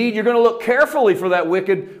 Indeed, you're going to look carefully for that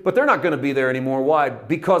wicked, but they're not going to be there anymore. Why?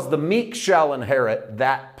 Because the meek shall inherit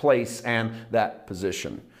that place and that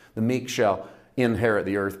position. The meek shall inherit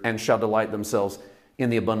the earth and shall delight themselves in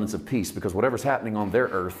the abundance of peace, because whatever's happening on their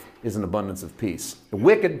earth is an abundance of peace. The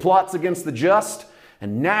wicked plots against the just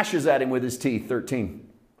and gnashes at him with his teeth. 13.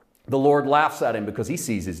 The Lord laughs at him because he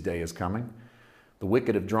sees his day is coming. The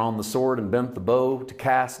wicked have drawn the sword and bent the bow to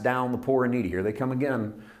cast down the poor and needy. Here they come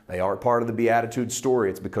again. They are part of the Beatitudes story.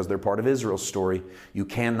 It's because they're part of Israel's story. You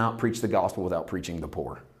cannot preach the gospel without preaching the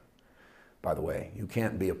poor. By the way, you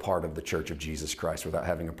can't be a part of the Church of Jesus Christ without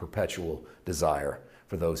having a perpetual desire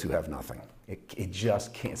for those who have nothing. It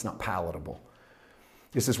just can't. It's not palatable.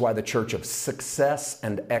 This is why the church of success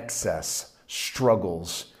and excess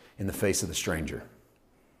struggles in the face of the stranger.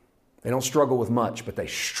 They don't struggle with much, but they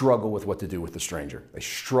struggle with what to do with the stranger. They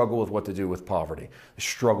struggle with what to do with poverty. They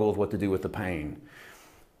struggle with what to do with the pain.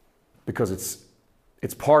 Because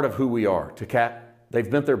it's part of who we are. They've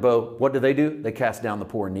bent their bow. What do? They cast down the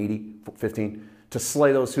poor and needy. 15. To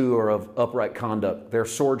slay those who are of upright conduct. Their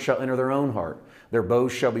sword shall enter their own heart. Their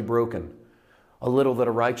bows shall be broken. A little that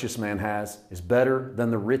a righteous man has is better than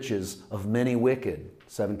the riches of many wicked.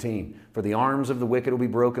 17. For the arms of the wicked will be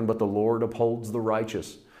broken, but the Lord upholds the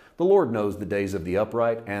righteous. The Lord knows the days of the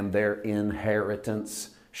upright, and their inheritance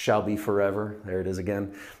shall be forever. There it is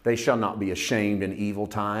again. They shall not be ashamed in evil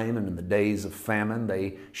time, and in the days of famine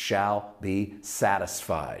they shall be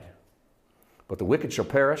satisfied. But the wicked shall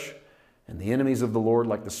perish, and the enemies of the Lord,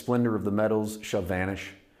 like the splendor of the meadows, shall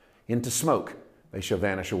vanish. Into smoke they shall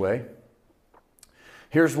vanish away.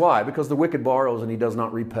 Here's why. Because the wicked borrows and he does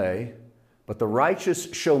not repay, but the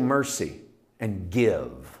righteous show mercy and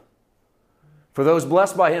give. For those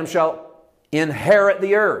blessed by him shall inherit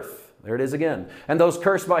the earth. There it is again. And those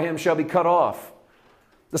cursed by him shall be cut off.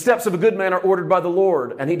 The steps of a good man are ordered by the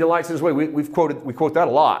Lord, and he delights in his way. We quote that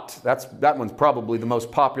a lot. That one's probably the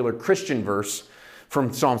most popular Christian verse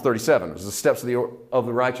from Psalms 37. It's the steps of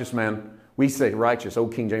the righteous man. We say righteous.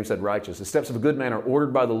 Old King James said righteous. The steps of a good man are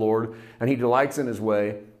ordered by the Lord, and he delights in his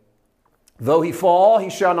way. Though he fall, he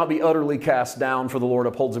shall not be utterly cast down, for the Lord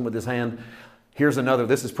upholds him with his hand. Here's another.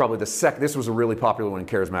 This is probably the second. This was a really popular one in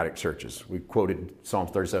charismatic churches. We quoted Psalms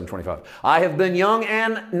 37:25. I have been young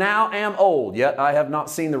and now am old, yet I have not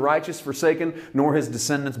seen the righteous forsaken, nor his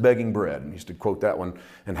descendants begging bread. And used to quote that one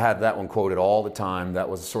and had that one quoted all the time. That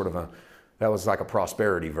was that was like a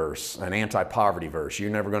prosperity verse, an anti-poverty verse. You're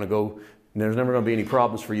never going to go. There's never going to be any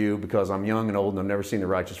problems for you because I'm young and old and I've never seen the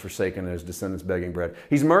righteous forsaken and his descendants begging bread.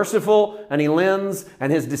 He's merciful and he lends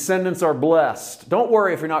and his descendants are blessed. Don't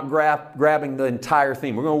worry if you're not grabbing the entire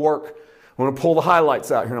theme. We're going to pull the highlights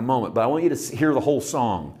out here in a moment, but I want you to hear the whole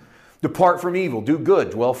song. Depart from evil, do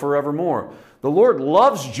good, dwell forevermore. The Lord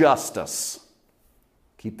loves justice.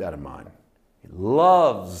 Keep that in mind. He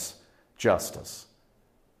loves justice.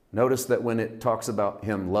 Notice that when it talks about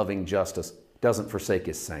him loving justice, it doesn't forsake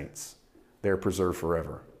his saints. They're preserved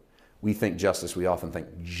forever. We think justice, we often think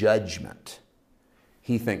judgment.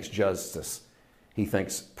 He thinks justice. He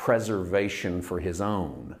thinks preservation for his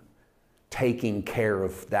own, taking care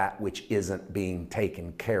of that which isn't being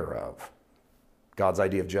taken care of. God's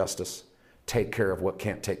idea of justice, take care of what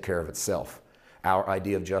can't take care of itself. Our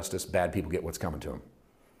idea of justice, bad people get what's coming to them.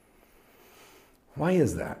 Why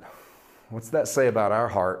is that? What's that say about our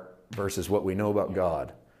heart versus what we know about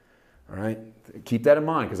God? All right? Keep that in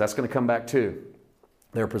mind because that's going to come back too.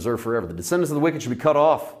 They're preserved forever. The descendants of the wicked should be cut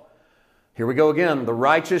off. Here we go again. The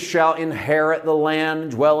righteous shall inherit the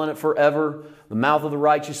land, dwell in it forever. The mouth of the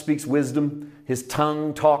righteous speaks wisdom. His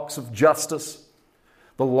tongue talks of justice.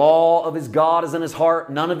 The law of his God is in his heart.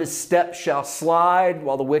 None of his steps shall slide,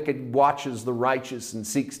 while the wicked watches the righteous and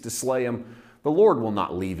seeks to slay him. The Lord will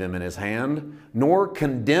not leave him in his hand, nor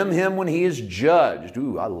condemn him when he is judged.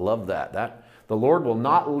 Ooh, I love that. The Lord will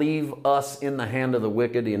not leave us in the hand of the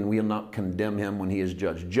wicked, and we will not condemn him when he is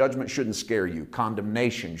judged. Judgment shouldn't scare you.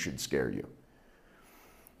 Condemnation should scare you.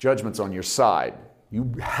 Judgment's on your side. You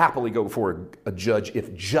happily go before a judge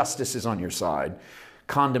if justice is on your side.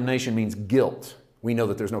 Condemnation means guilt. We know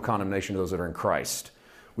that there's no condemnation to those that are in Christ.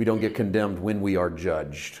 We don't get condemned when we are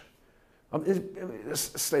judged.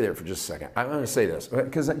 Stay there for just a second. I'm going to say this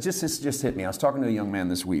because it just hit me. I was talking to a young man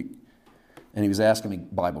this week, and he was asking me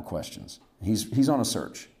Bible questions. He's on a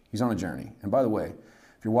search. He's on a journey. And by the way,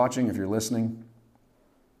 if you're watching, if you're listening,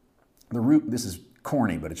 this is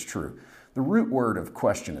corny, but it's true. The root word of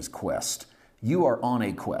question is quest. You are on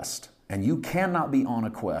a quest, and you cannot be on a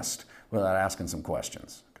quest without asking some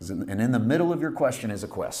questions. And in the middle of your question is a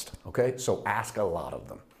quest, okay? So ask a lot of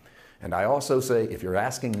them. And I also say, if you're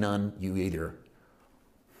asking none, you either,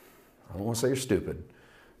 I don't want to say you're stupid.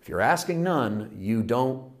 If you're asking none, you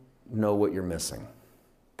don't know what you're missing.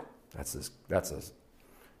 That's a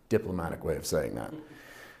diplomatic way of saying that.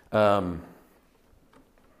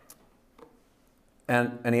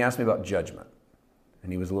 And he asked me about judgment,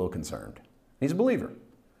 and he was a little concerned. He's a believer.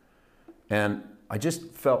 And I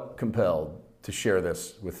just felt compelled to share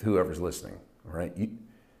this with whoever's listening, all right?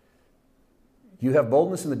 You have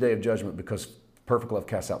boldness in the day of judgment because perfect love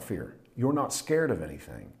casts out fear. You're not scared of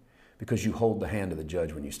anything because you hold the hand of the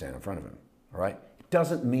judge when you stand in front of him, all right? It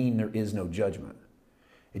doesn't mean there is no judgment.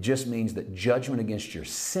 It just means that judgment against your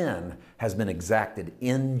sin has been exacted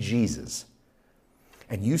in Jesus.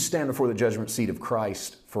 And you stand before the judgment seat of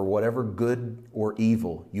Christ for whatever good or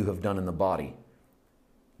evil you have done in the body.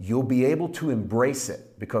 You'll be able to embrace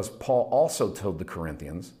it because Paul also told the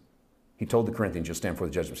Corinthians, he told the Corinthians, you'll stand before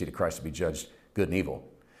the judgment seat of Christ to be judged good and evil.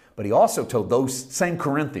 But he also told those same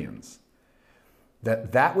Corinthians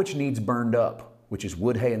that which needs burned up, which is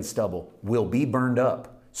wood, hay, and stubble, will be burned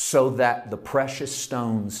up so that the precious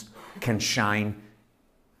stones can shine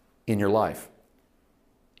in your life.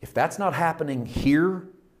 If that's not happening here,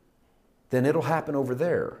 then it'll happen over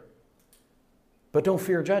there. But don't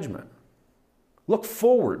fear judgment. Look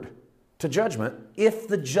forward to judgment if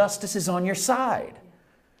the justice is on your side.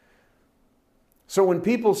 So when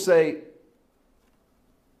people say,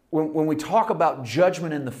 when we talk about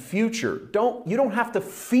judgment in the future, you don't have to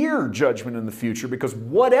fear judgment in the future because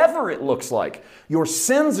whatever it looks like, your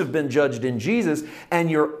sins have been judged in Jesus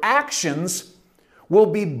and your actions will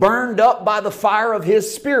be burned up by the fire of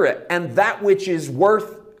His Spirit. And that which is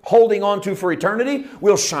worth holding on to for eternity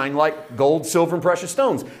will shine like gold, silver, and precious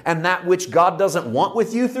stones. And that which God doesn't want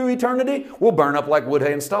with you through eternity will burn up like wood,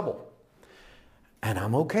 hay, and stubble. And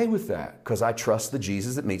I'm okay with that because I trust the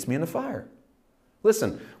Jesus that meets me in the fire.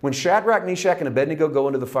 Listen, when Shadrach, Meshach, and Abednego go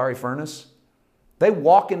into the fiery furnace, they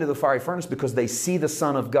walk into the fiery furnace because they see the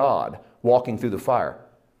Son of God walking through the fire.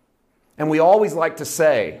 And we always like to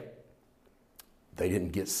say, they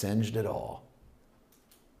didn't get singed at all.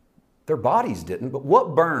 Their bodies didn't, but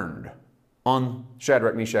what burned on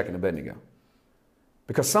Shadrach, Meshach, and Abednego?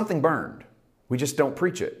 Because something burned. We just don't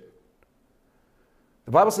preach it.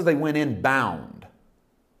 The Bible says they went in bound,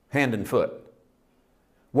 hand and foot.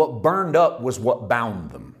 What burned up was what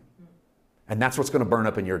bound them. And that's what's going to burn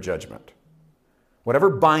up in your judgment. Whatever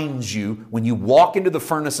binds you when you walk into the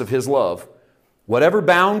furnace of His love, whatever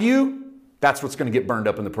bound you, that's what's going to get burned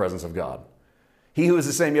up in the presence of God. He who is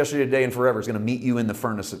the same yesterday, today, and forever is going to meet you in the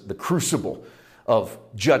furnace, the crucible of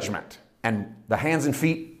judgment. And the hands and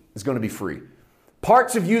feet is going to be free.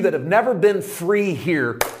 Parts of you that have never been free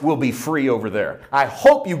here will be free over there. I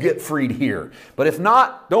hope you get freed here. But if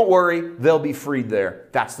not, don't worry, they'll be freed there.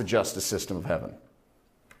 That's the justice system of heaven.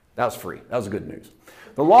 That was free. That was good news.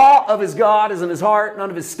 The law of his God is in his heart. None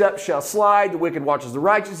of his steps shall slide. The wicked watches the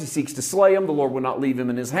righteous. He seeks to slay him. The Lord will not leave him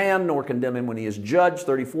in his hand, nor condemn him when he is judged.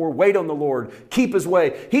 34, wait on the Lord. Keep his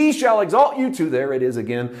way. He shall exalt you to, there it is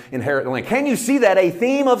again, inherit the land. Can you see that? A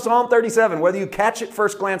theme of Psalm 37, whether you catch it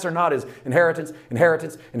first glance or not, is inheritance,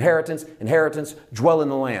 inheritance, inheritance, inheritance, dwell in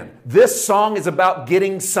the land. This song is about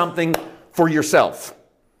getting something for yourself.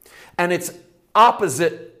 And it's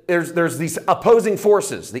opposite. There's these opposing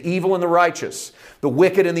forces, the evil and the righteous, the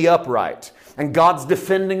wicked and the upright, and God's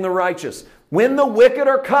defending the righteous. When the wicked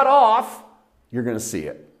are cut off, you're going to see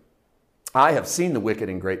it. I have seen the wicked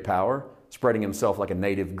in great power, spreading himself like a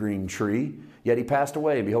native green tree. Yet he passed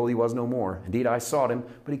away, and behold, he was no more. Indeed, I sought him,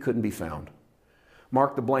 but he couldn't be found.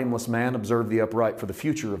 Mark the blameless man, observe the upright, for the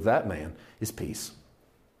future of that man is peace.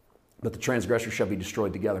 But the transgressors shall be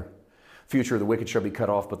destroyed together. Future of the wicked shall be cut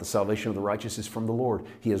off, but the salvation of the righteous is from the Lord.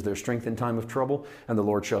 He is their strength in time of trouble, and the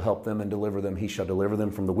Lord shall help them and deliver them. He shall deliver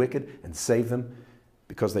them from the wicked and save them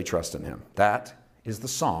because they trust in him. That is the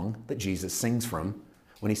song that Jesus sings from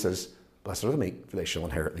when he says, blessed are the meek, for they shall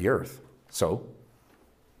inherit the earth. So,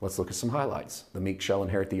 let's look at some highlights. The meek shall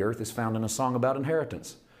inherit the earth is found in a song about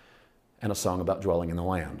inheritance and a song about dwelling in the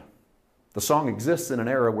land. The song exists in an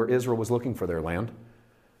era where Israel was looking for their land,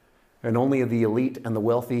 and only the elite and the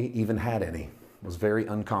wealthy even had any. It was very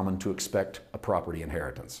uncommon to expect a property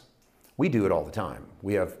inheritance. We do it all the time.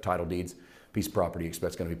 We have title deeds, piece of property you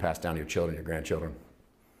expect going to be passed down to your children, your grandchildren.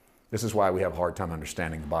 This is why we have a hard time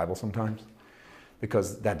understanding the Bible sometimes,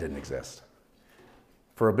 because that didn't exist.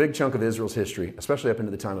 For a big chunk of Israel's history, especially up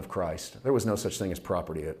into the time of Christ, there was no such thing as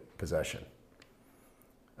property possession.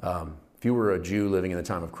 If you were a Jew living in the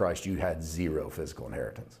time of Christ, you had zero physical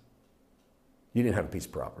inheritance. You didn't have a piece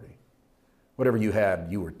of property. Whatever you had,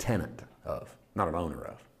 you were tenant of, not an owner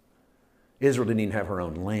of. Israel didn't even have her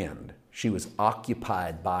own land. She was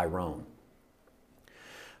occupied by Rome.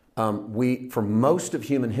 For most of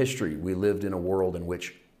human history, we lived in a world in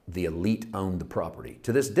which the elite owned the property.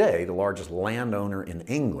 To this day, the largest landowner in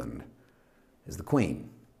England is the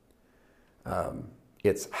Queen.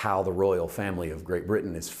 It's how the royal family of Great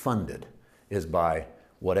Britain is funded, is by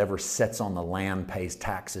whatever sits on the land pays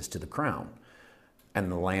taxes to the crown.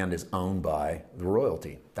 And the land is owned by the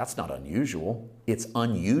royalty. That's not unusual. It's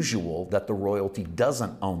unusual that the royalty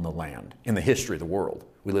doesn't own the land in the history of the world.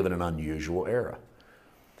 We live in an unusual era.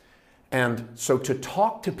 And so to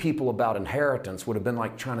talk to people about inheritance would have been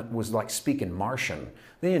was like speaking Martian.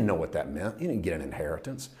 They didn't know what that meant. You didn't get an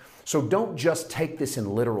inheritance. So don't just take this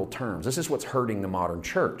in literal terms. This is what's hurting the modern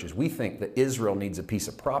church, is we think that Israel needs a piece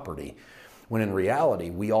of property, when in reality,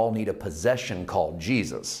 we all need a possession called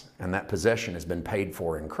Jesus, and that possession has been paid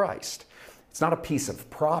for in Christ. It's not a piece of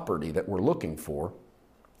property that we're looking for.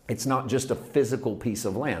 It's not just a physical piece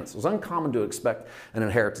of land. So it's uncommon to expect an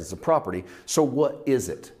inheritance of property. So what is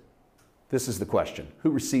it? This is the question.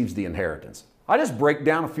 Who receives the inheritance? I just break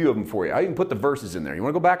down a few of them for you. I even put the verses in there. You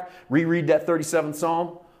want to go back, reread that 37th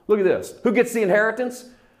Psalm? Look at this. Who gets the inheritance?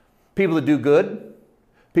 People that do good,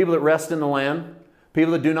 people that rest in the land,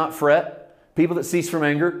 people that do not fret, people that cease from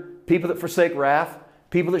anger, people that forsake wrath,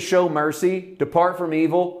 people that show mercy, depart from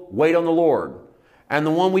evil, wait on the Lord. And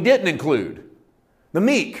the one we didn't include, the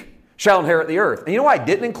meek, shall inherit the earth. And you know why I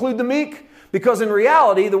didn't include the meek? Because in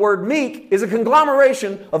reality, the word meek is a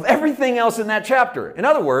conglomeration of everything else in that chapter. In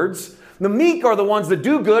other words, the meek are the ones that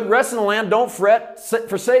do good, rest in the land, don't fret,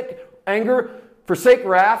 forsake anger, forsake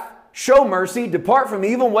wrath, show mercy, depart from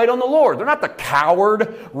evil, and wait on the Lord. They're not the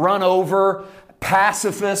coward, run over,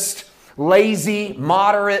 pacifist, lazy,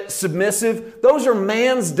 moderate, submissive. Those are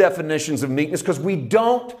man's definitions of meekness because we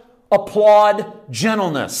don't applaud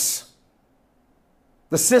gentleness.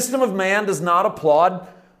 The system of man does not applaud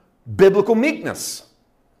biblical meekness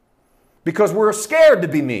because we're scared to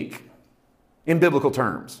be meek in biblical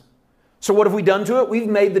terms. So what have we done to it? We've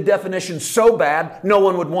made the definition so bad no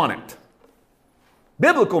one would want it.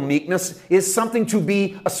 Biblical meekness is something to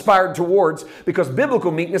be aspired towards because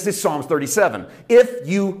biblical meekness is Psalms 37. If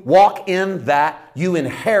you walk in that, you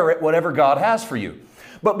inherit whatever God has for you.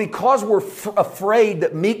 But because we're afraid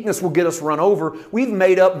that meekness will get us run over, we've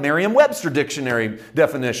made up Merriam-Webster dictionary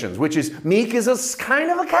definitions, which is meek is a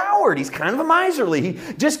kind of a coward. He's kind of a miserly.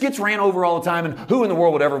 He just gets ran over all the time. And who in the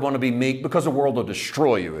world would ever want to be meek? Because the world will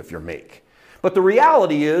destroy you if you're meek. But the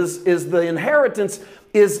reality is the inheritance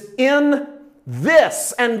is in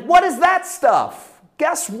this. And what is that stuff?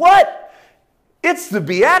 Guess what? It's the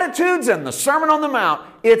Beatitudes and the Sermon on the Mount.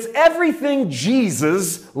 It's everything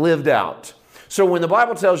Jesus lived out. So when the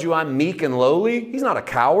Bible tells you I'm meek and lowly, he's not a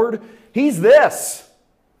coward. He's this.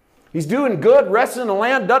 He's doing good, rests in the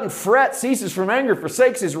land, doesn't fret, ceases from anger,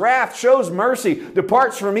 forsakes his wrath, shows mercy,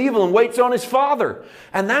 departs from evil, and waits on his Father.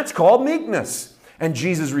 And that's called meekness. And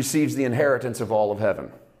Jesus receives the inheritance of all of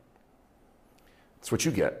heaven. That's what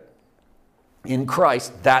you get. In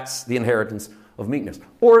Christ, that's the inheritance of meekness.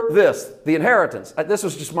 Or this, the inheritance. This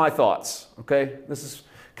was just my thoughts, okay? This is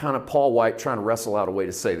kind of Paul White trying to wrestle out a way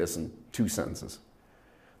to say this in 2 sentences.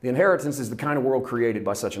 The inheritance is the kind of world created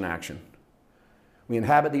by such an action. We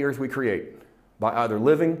inhabit the earth we create by either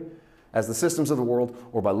living as the systems of the world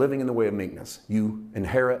or by living in the way of meekness. You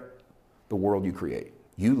inherit the world you create.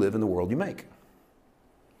 You live in the world you make.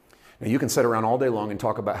 Now, you can sit around all day long and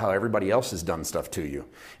talk about how everybody else has done stuff to you,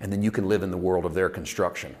 and then you can live in the world of their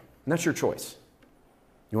construction. And that's your choice.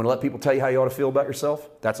 You want to let people tell you how you ought to feel about yourself?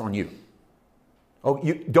 That's on you. Oh,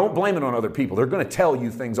 you don't blame it on other people. They're going to tell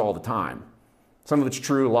you things all the time. Some of it's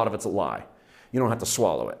true, a lot of it's a lie. You don't have to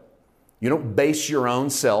swallow it. You don't base your own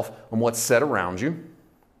self on what's said around you.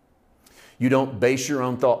 You don't base your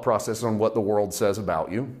own thought process on what the world says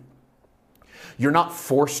about you. You're not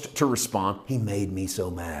forced to respond. He made me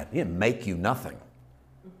so mad. He didn't make you nothing.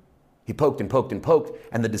 He poked and poked and poked,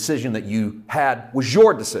 and the decision that you had was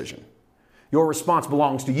your decision. Your response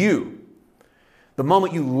belongs to you. The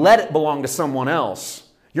moment you let it belong to someone else,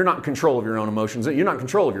 you're not in control of your own emotions. You're not in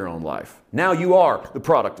control of your own life. Now you are the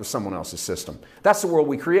product of someone else's system. That's the world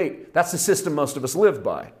we create. That's the system most of us live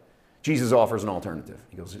by. Jesus offers an alternative.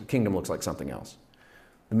 He goes, the kingdom looks like something else.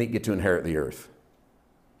 The meek get to inherit the earth.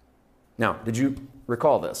 Now, did you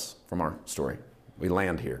recall this from our story? We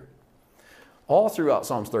land here. All throughout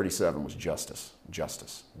Psalms 37 was justice,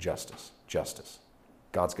 justice, justice, justice.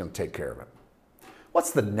 God's going to take care of it.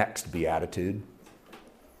 What's the next beatitude?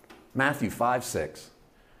 Matthew 5:6.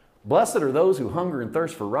 Blessed are those who hunger and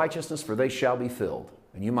thirst for righteousness, for they shall be filled.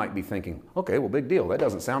 And you might be thinking, okay, well, big deal. That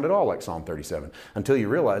doesn't sound at all like Psalm 37. Until you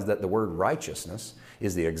realize that the word righteousness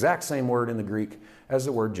is the exact same word in the Greek as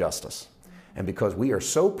the word justice. And because we are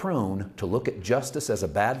so prone to look at justice as a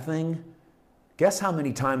bad thing, guess how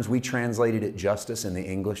many times we translated it justice in the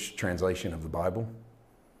English translation of the Bible?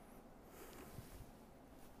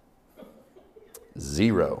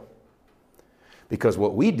 0. Because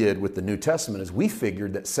what we did with the New Testament is we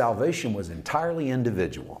figured that salvation was entirely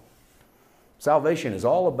individual. Salvation is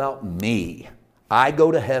all about me. I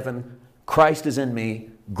go to heaven. Christ is in me.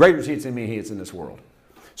 Greater is He that's in me, He that's in this world.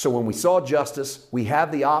 So when we saw justice, we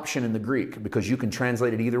have the option in the Greek, because you can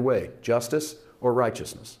translate it either way, justice or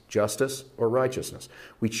righteousness, justice or righteousness.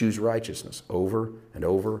 We choose righteousness over and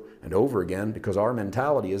over and over again because our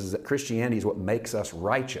mentality is that Christianity is what makes us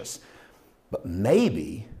righteous. But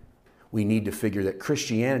maybe we need to figure that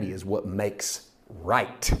Christianity is what makes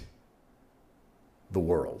right the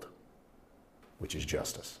world, which is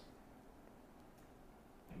justice.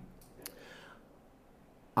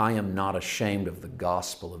 I am not ashamed of the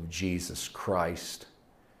gospel of Jesus Christ,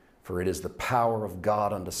 for it is the power of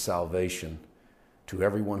God unto salvation to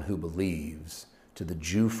everyone who believes, to the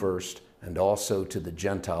Jew first and also to the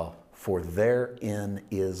Gentile, for therein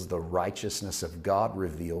is the righteousness of God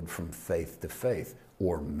revealed from faith to faith.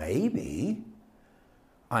 Or maybe,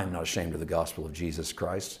 I am not ashamed of the gospel of Jesus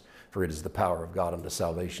Christ, for it is the power of God unto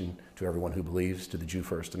salvation to everyone who believes, to the Jew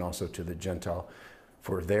first and also to the Gentile.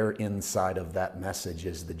 For there inside of that message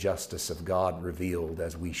is the justice of God revealed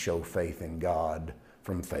as we show faith in God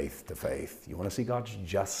from faith to faith. You want to see God's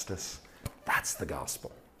justice? That's the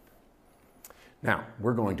gospel. Now,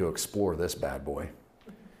 we're going to explore this bad boy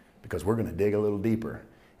because we're going to dig a little deeper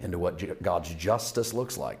into what God's justice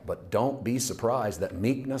looks like. But don't be surprised that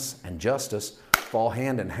meekness and justice fall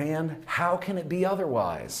hand in hand. How can it be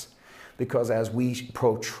otherwise? Because as we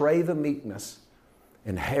portray the meekness,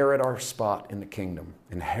 inherit our spot in the kingdom,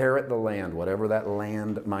 inherit the land, whatever that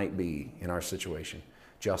land might be in our situation,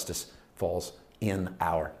 justice falls in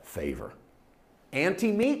our favor.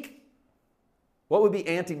 Anti-meek? What would be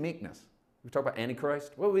anti-meekness? We talk about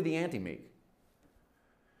Antichrist. What would be the anti-meek?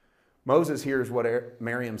 Moses hears what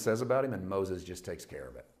Miriam says about him, and Moses just takes care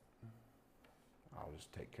of it. I'll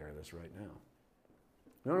just take care of this right now.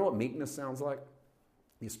 You know what meekness sounds like?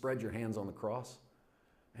 You spread your hands on the cross,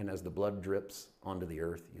 and as the blood drips onto the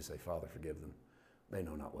earth, you say, Father, forgive them. They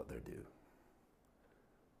know not what they do.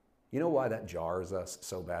 You know why that jars us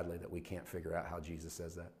so badly that we can't figure out how Jesus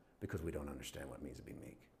says that? Because we don't understand what it means to be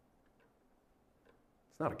meek.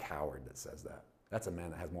 It's not a coward that says that. That's a man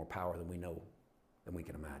that has more power than we know, than we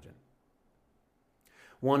can imagine.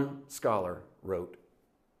 One scholar wrote,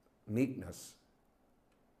 meekness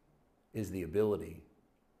is the ability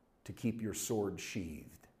to keep your sword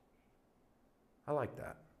sheathed. I like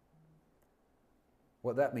that.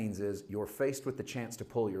 What that means is you're faced with the chance to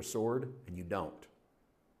pull your sword and you don't.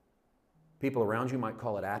 People around you might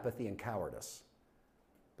call it apathy and cowardice.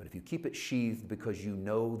 But if you keep it sheathed because you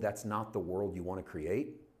know that's not the world you want to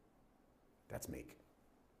create, that's meek.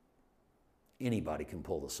 Anybody can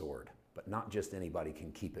pull the sword, but not just anybody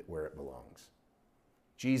can keep it where it belongs.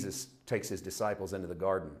 Jesus takes his disciples into the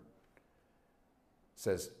garden,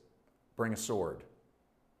 says, bring a sword.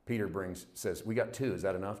 Peter says, we got 2, is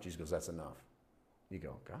that enough? Jesus goes, that's enough. You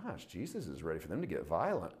go, gosh, Jesus is ready for them to get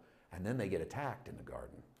violent. And then they get attacked in the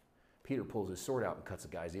garden. Peter pulls his sword out and cuts a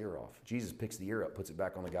guy's ear off. Jesus picks the ear up, puts it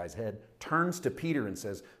back on the guy's head, turns to Peter and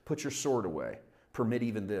says, put your sword away. Permit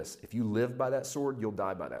even this. If you live by that sword, you'll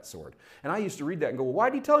die by that sword. And I used to read that and go, well, why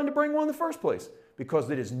did he tell him to bring one in the first place? Because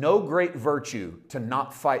it is no great virtue to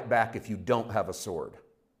not fight back if you don't have a sword.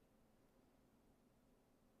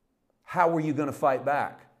 How are you going to fight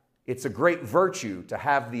back? It's a great virtue to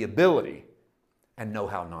have the ability and know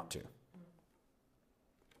how not to.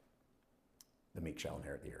 The meek shall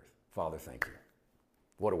inherit the earth. Father, thank you.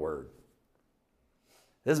 What a word.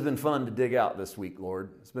 This has been fun to dig out this week,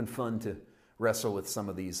 Lord. It's been fun to wrestle with some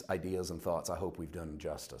of these ideas and thoughts. I hope we've done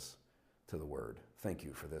justice to the word. Thank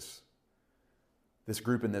you for this this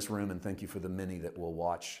group in this room, and thank you for the many that will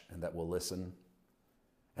watch and that will listen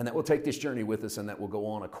and that will take this journey with us and that will go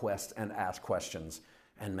on a quest and ask questions.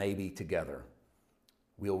 And maybe together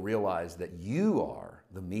we'll realize that you are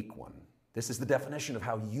the meek one. This is the definition of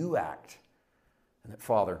how you act. And that,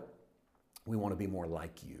 Father, we want to be more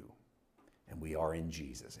like you. And we are in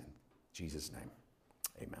Jesus. In Jesus' name,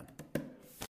 amen.